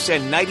 56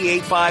 and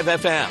 98.5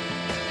 FM.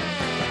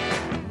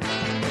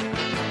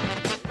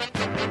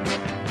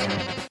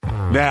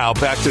 Now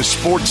back to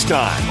Sports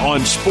Time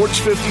on Sports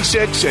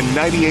 56 and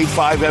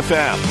 98.5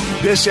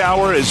 FM. This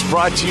hour is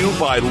brought to you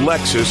by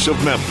Lexus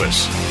of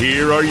Memphis.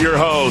 Here are your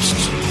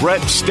hosts,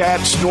 Brett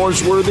Stats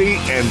Norsworthy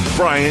and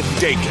Bryant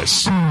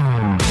Dacus.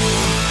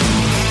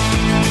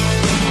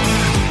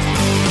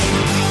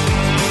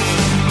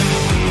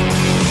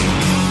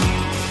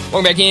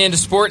 Welcome back into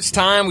Sports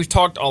Time. We've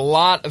talked a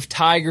lot of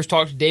Tigers,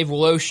 talked to Dave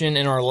Woloshin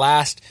in our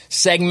last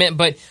segment,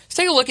 but let's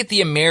take a look at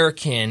the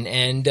American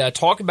and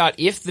talk about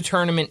if the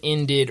tournament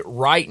ended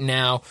right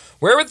now.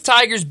 Where would the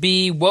Tigers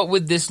be? What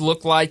would this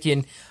look like?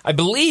 And I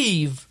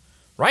believe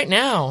right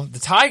now the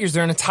Tigers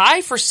are in a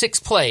tie for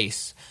 6th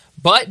place,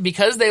 but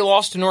because they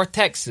lost to North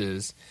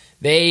Texas,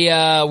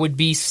 they would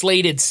be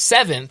slated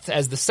 7th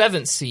as the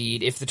 7th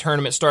seed if the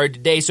tournament started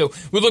today. So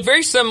it would look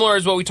very similar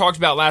as what we talked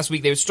about last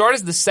week. They would start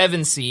as the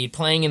 7th seed,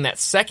 playing in that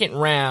second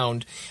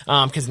round,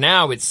 because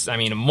now it's, a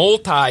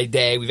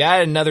multi-day. We've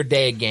added another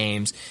day of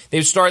games. They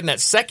would start in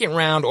that second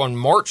round on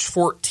March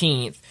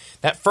 14th.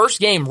 That first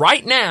game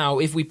right now,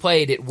 if we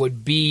played it,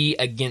 would be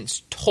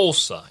against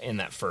Tulsa in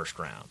that first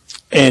round.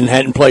 And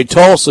hadn't played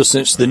Tulsa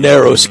since the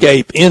narrow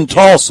escape in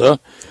Tulsa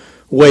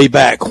way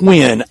back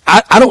when.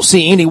 I don't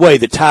see any way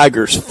the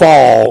Tigers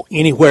fall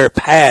anywhere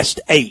past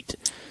 8.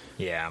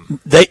 Yeah.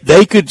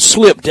 They could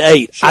slip to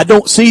 8. Sure. I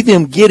don't see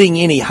them getting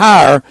any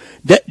higher.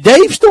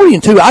 Dave's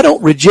 3-2, I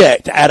don't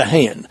reject out of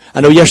hand.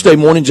 I know yesterday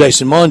morning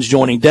Jason Munn's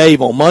joining Dave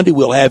on Monday.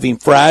 We'll have him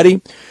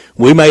Friday.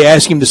 We may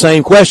ask him the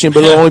same question,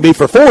 but it'll only be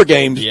for 4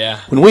 games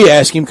when we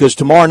ask him, because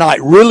tomorrow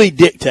night really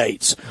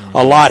dictates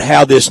a lot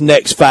how this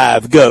next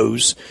 5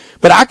 goes.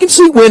 But I can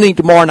see winning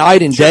tomorrow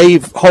night and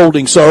Dave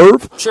holding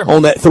serve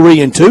on that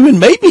 3-2 and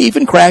maybe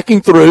even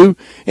cracking through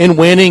and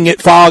winning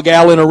at Fog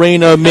Allen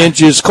Arena,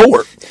 Minges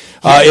Court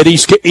at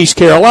East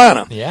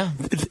Carolina. Yeah.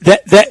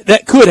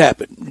 That could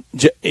happen.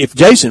 If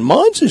Jason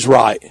Munns is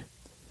right,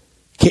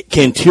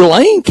 can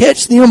Tulane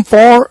catch them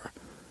far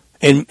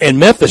and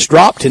Memphis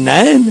drop to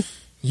 9?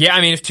 Yeah,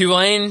 if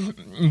Tulane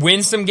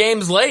wins some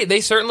games late,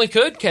 they certainly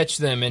could catch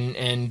them,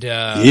 and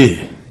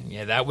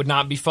yeah, that would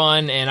not be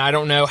fun. And I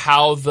don't know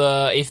how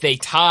if they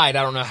tied,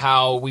 I don't know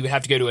how we would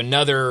have to go to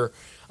another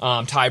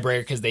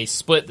tiebreaker because they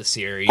split the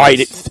series. All right,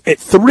 at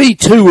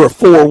 3-2 or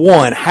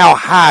 4-1, how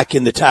high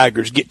can the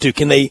Tigers get to?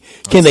 Can they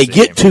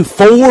get to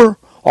 4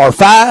 or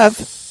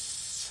 5?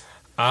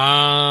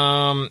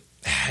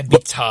 That'd be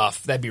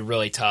tough. That'd be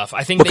really tough.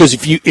 I think because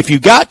if you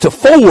got to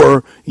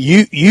 4,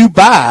 you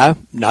buy,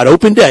 not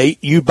open date,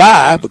 you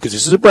buy, because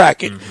this is a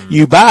bracket,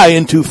 you buy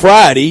into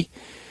Friday.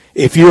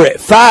 If you're at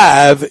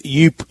 5,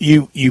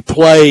 you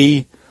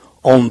play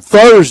on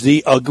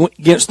Thursday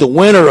against the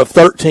winner of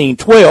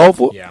 13-12.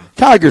 Well,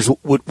 Tigers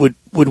would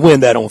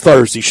win that on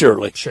Thursday,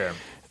 surely. Sure.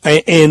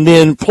 And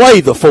then play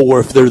the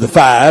 4 if they're the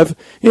 5,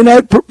 and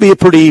that'd be a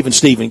pretty even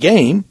Steven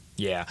game.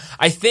 Yeah.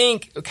 I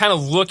think, kind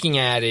of looking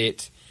at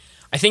it,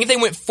 I think if they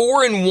went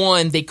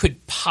 4-1, they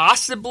could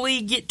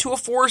possibly get to a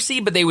 4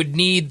 seed, but they would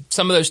need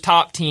some of those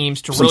top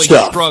teams to really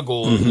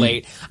struggle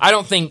late. I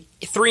don't think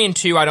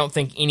 3-2. I don't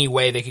think any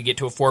way they could get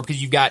to a 4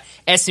 because you've got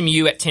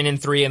SMU at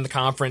 10-3 in the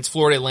conference,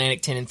 Florida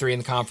Atlantic 10-3 in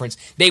the conference.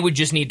 They would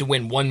just need to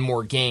win one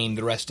more game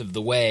the rest of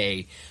the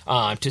way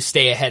to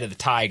stay ahead of the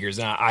Tigers.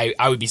 And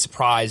I would be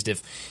surprised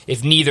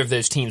if neither of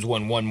those teams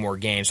won one more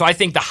game. So I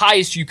think the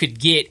highest you could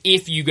get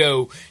if you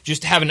go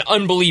just have an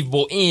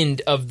unbelievable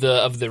end of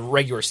the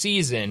regular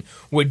season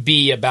would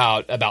be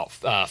about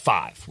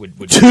 5. Would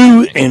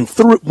 2-3,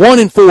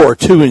 1-4,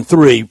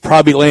 2-3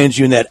 probably lands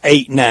you in that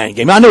 8-9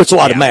 game. I know it's a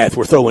lot of math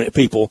we're throwing at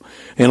people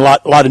and a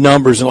lot of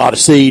numbers and a lot of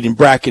seed and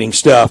bracketing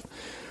stuff,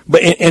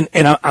 but and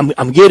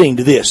I'm getting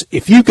to this.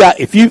 If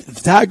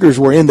the Tigers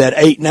were in that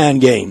 8-9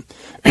 game,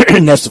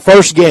 and that's the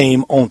first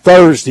game on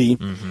Thursday,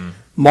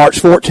 March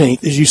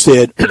 14th, as you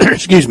said,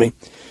 excuse me,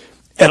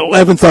 at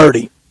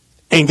 11:30,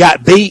 and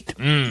got beat,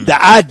 the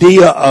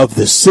idea of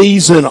the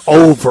season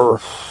over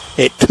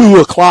at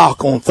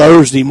 2:00 on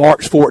Thursday,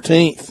 March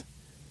 14th,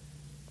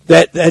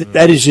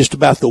 that is just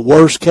about the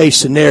worst case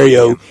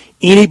scenario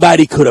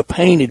anybody could have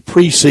painted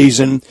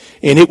preseason,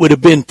 and it would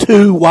have been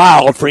too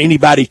wild for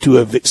anybody to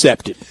have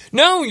accepted.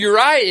 No, you're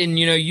right, and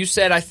you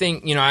said I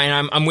think and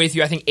I'm with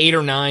you. I think 8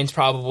 or 9 is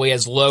probably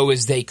as low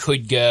as they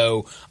could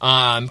go,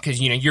 because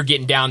you're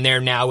getting down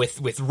there now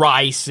with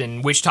Rice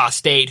and Wichita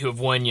State who have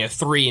won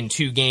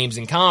 3-2 games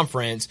in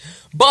conference.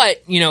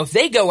 But if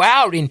they go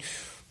out and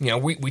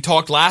we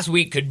talked last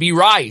week, could be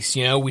Rice.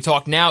 We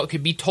talked now, it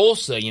could be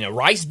Tulsa.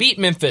 Rice beat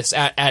Memphis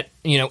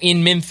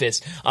in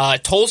Memphis.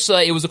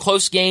 Tulsa, it was a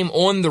close game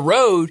on the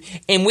road.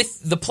 And with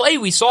the play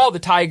we saw the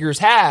Tigers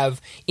have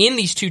in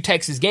these 2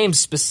 Texas games,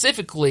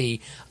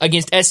 specifically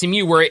against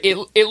SMU, where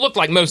it looked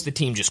like most of the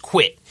team just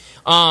quit.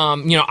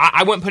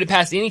 I wouldn't put it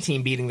past any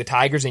team beating the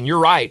Tigers, and you're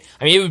right.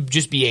 I mean, it would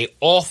just be a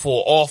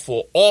awful,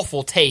 awful,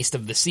 awful taste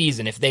of the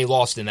season if they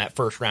lost in that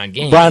first round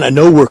game. Brian, I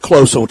know we're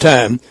close on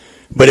time.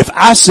 But if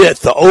I set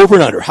the over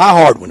and under, high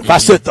hard one, if I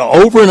set the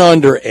over and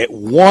under at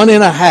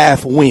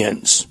 1.5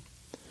 wins,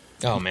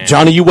 oh man,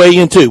 Johnny, you weigh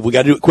in too. We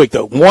got to do it quick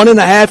though.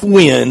 1.5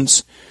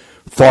 wins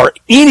for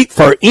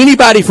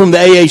anybody from the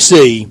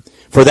AAC,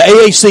 for the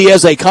AAC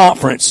as a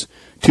conference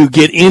to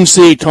get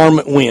NCAA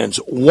tournament wins.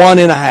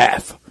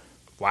 1.5.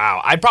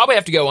 Wow, I'd probably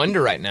have to go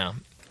under right now.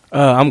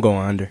 I'm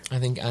going under. I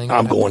think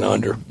I'm going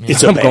under. Yeah.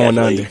 It's a bad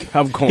league.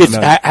 I'm going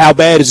under. How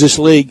bad is this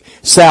league?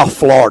 South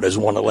Florida's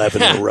won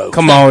 11 in a row.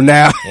 Come on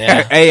now.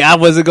 Yeah. Hey, I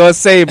wasn't going to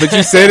say it, but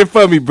you said it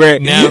for me,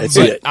 Brett. No, that's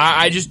it.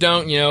 I just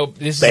don't,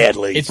 this bad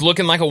league. It's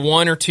looking like a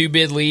 1 or 2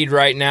 bid lead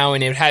right now,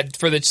 and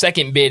for the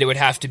second bid, it would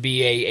have to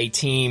be a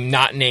team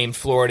not named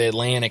Florida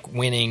Atlantic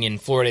winning,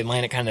 and Florida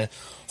Atlantic kind of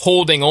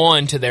holding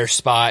on to their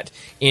spot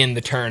in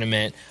the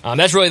tournament.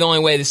 That's really the only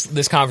way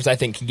this conference, I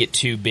think, can get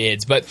 2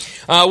 bids. But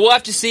we'll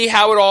have to see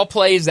how it all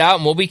plays out,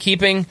 and we'll be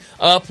keeping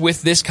up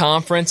with this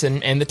conference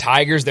and the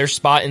Tigers, their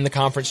spot in the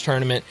conference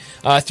tournament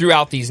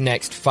throughout these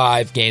next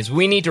 5 games.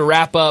 We need to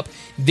wrap up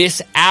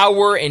this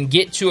hour and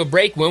get to a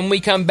break. When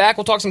we come back,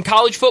 we'll talk some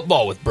college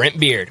football with Brent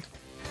Beard.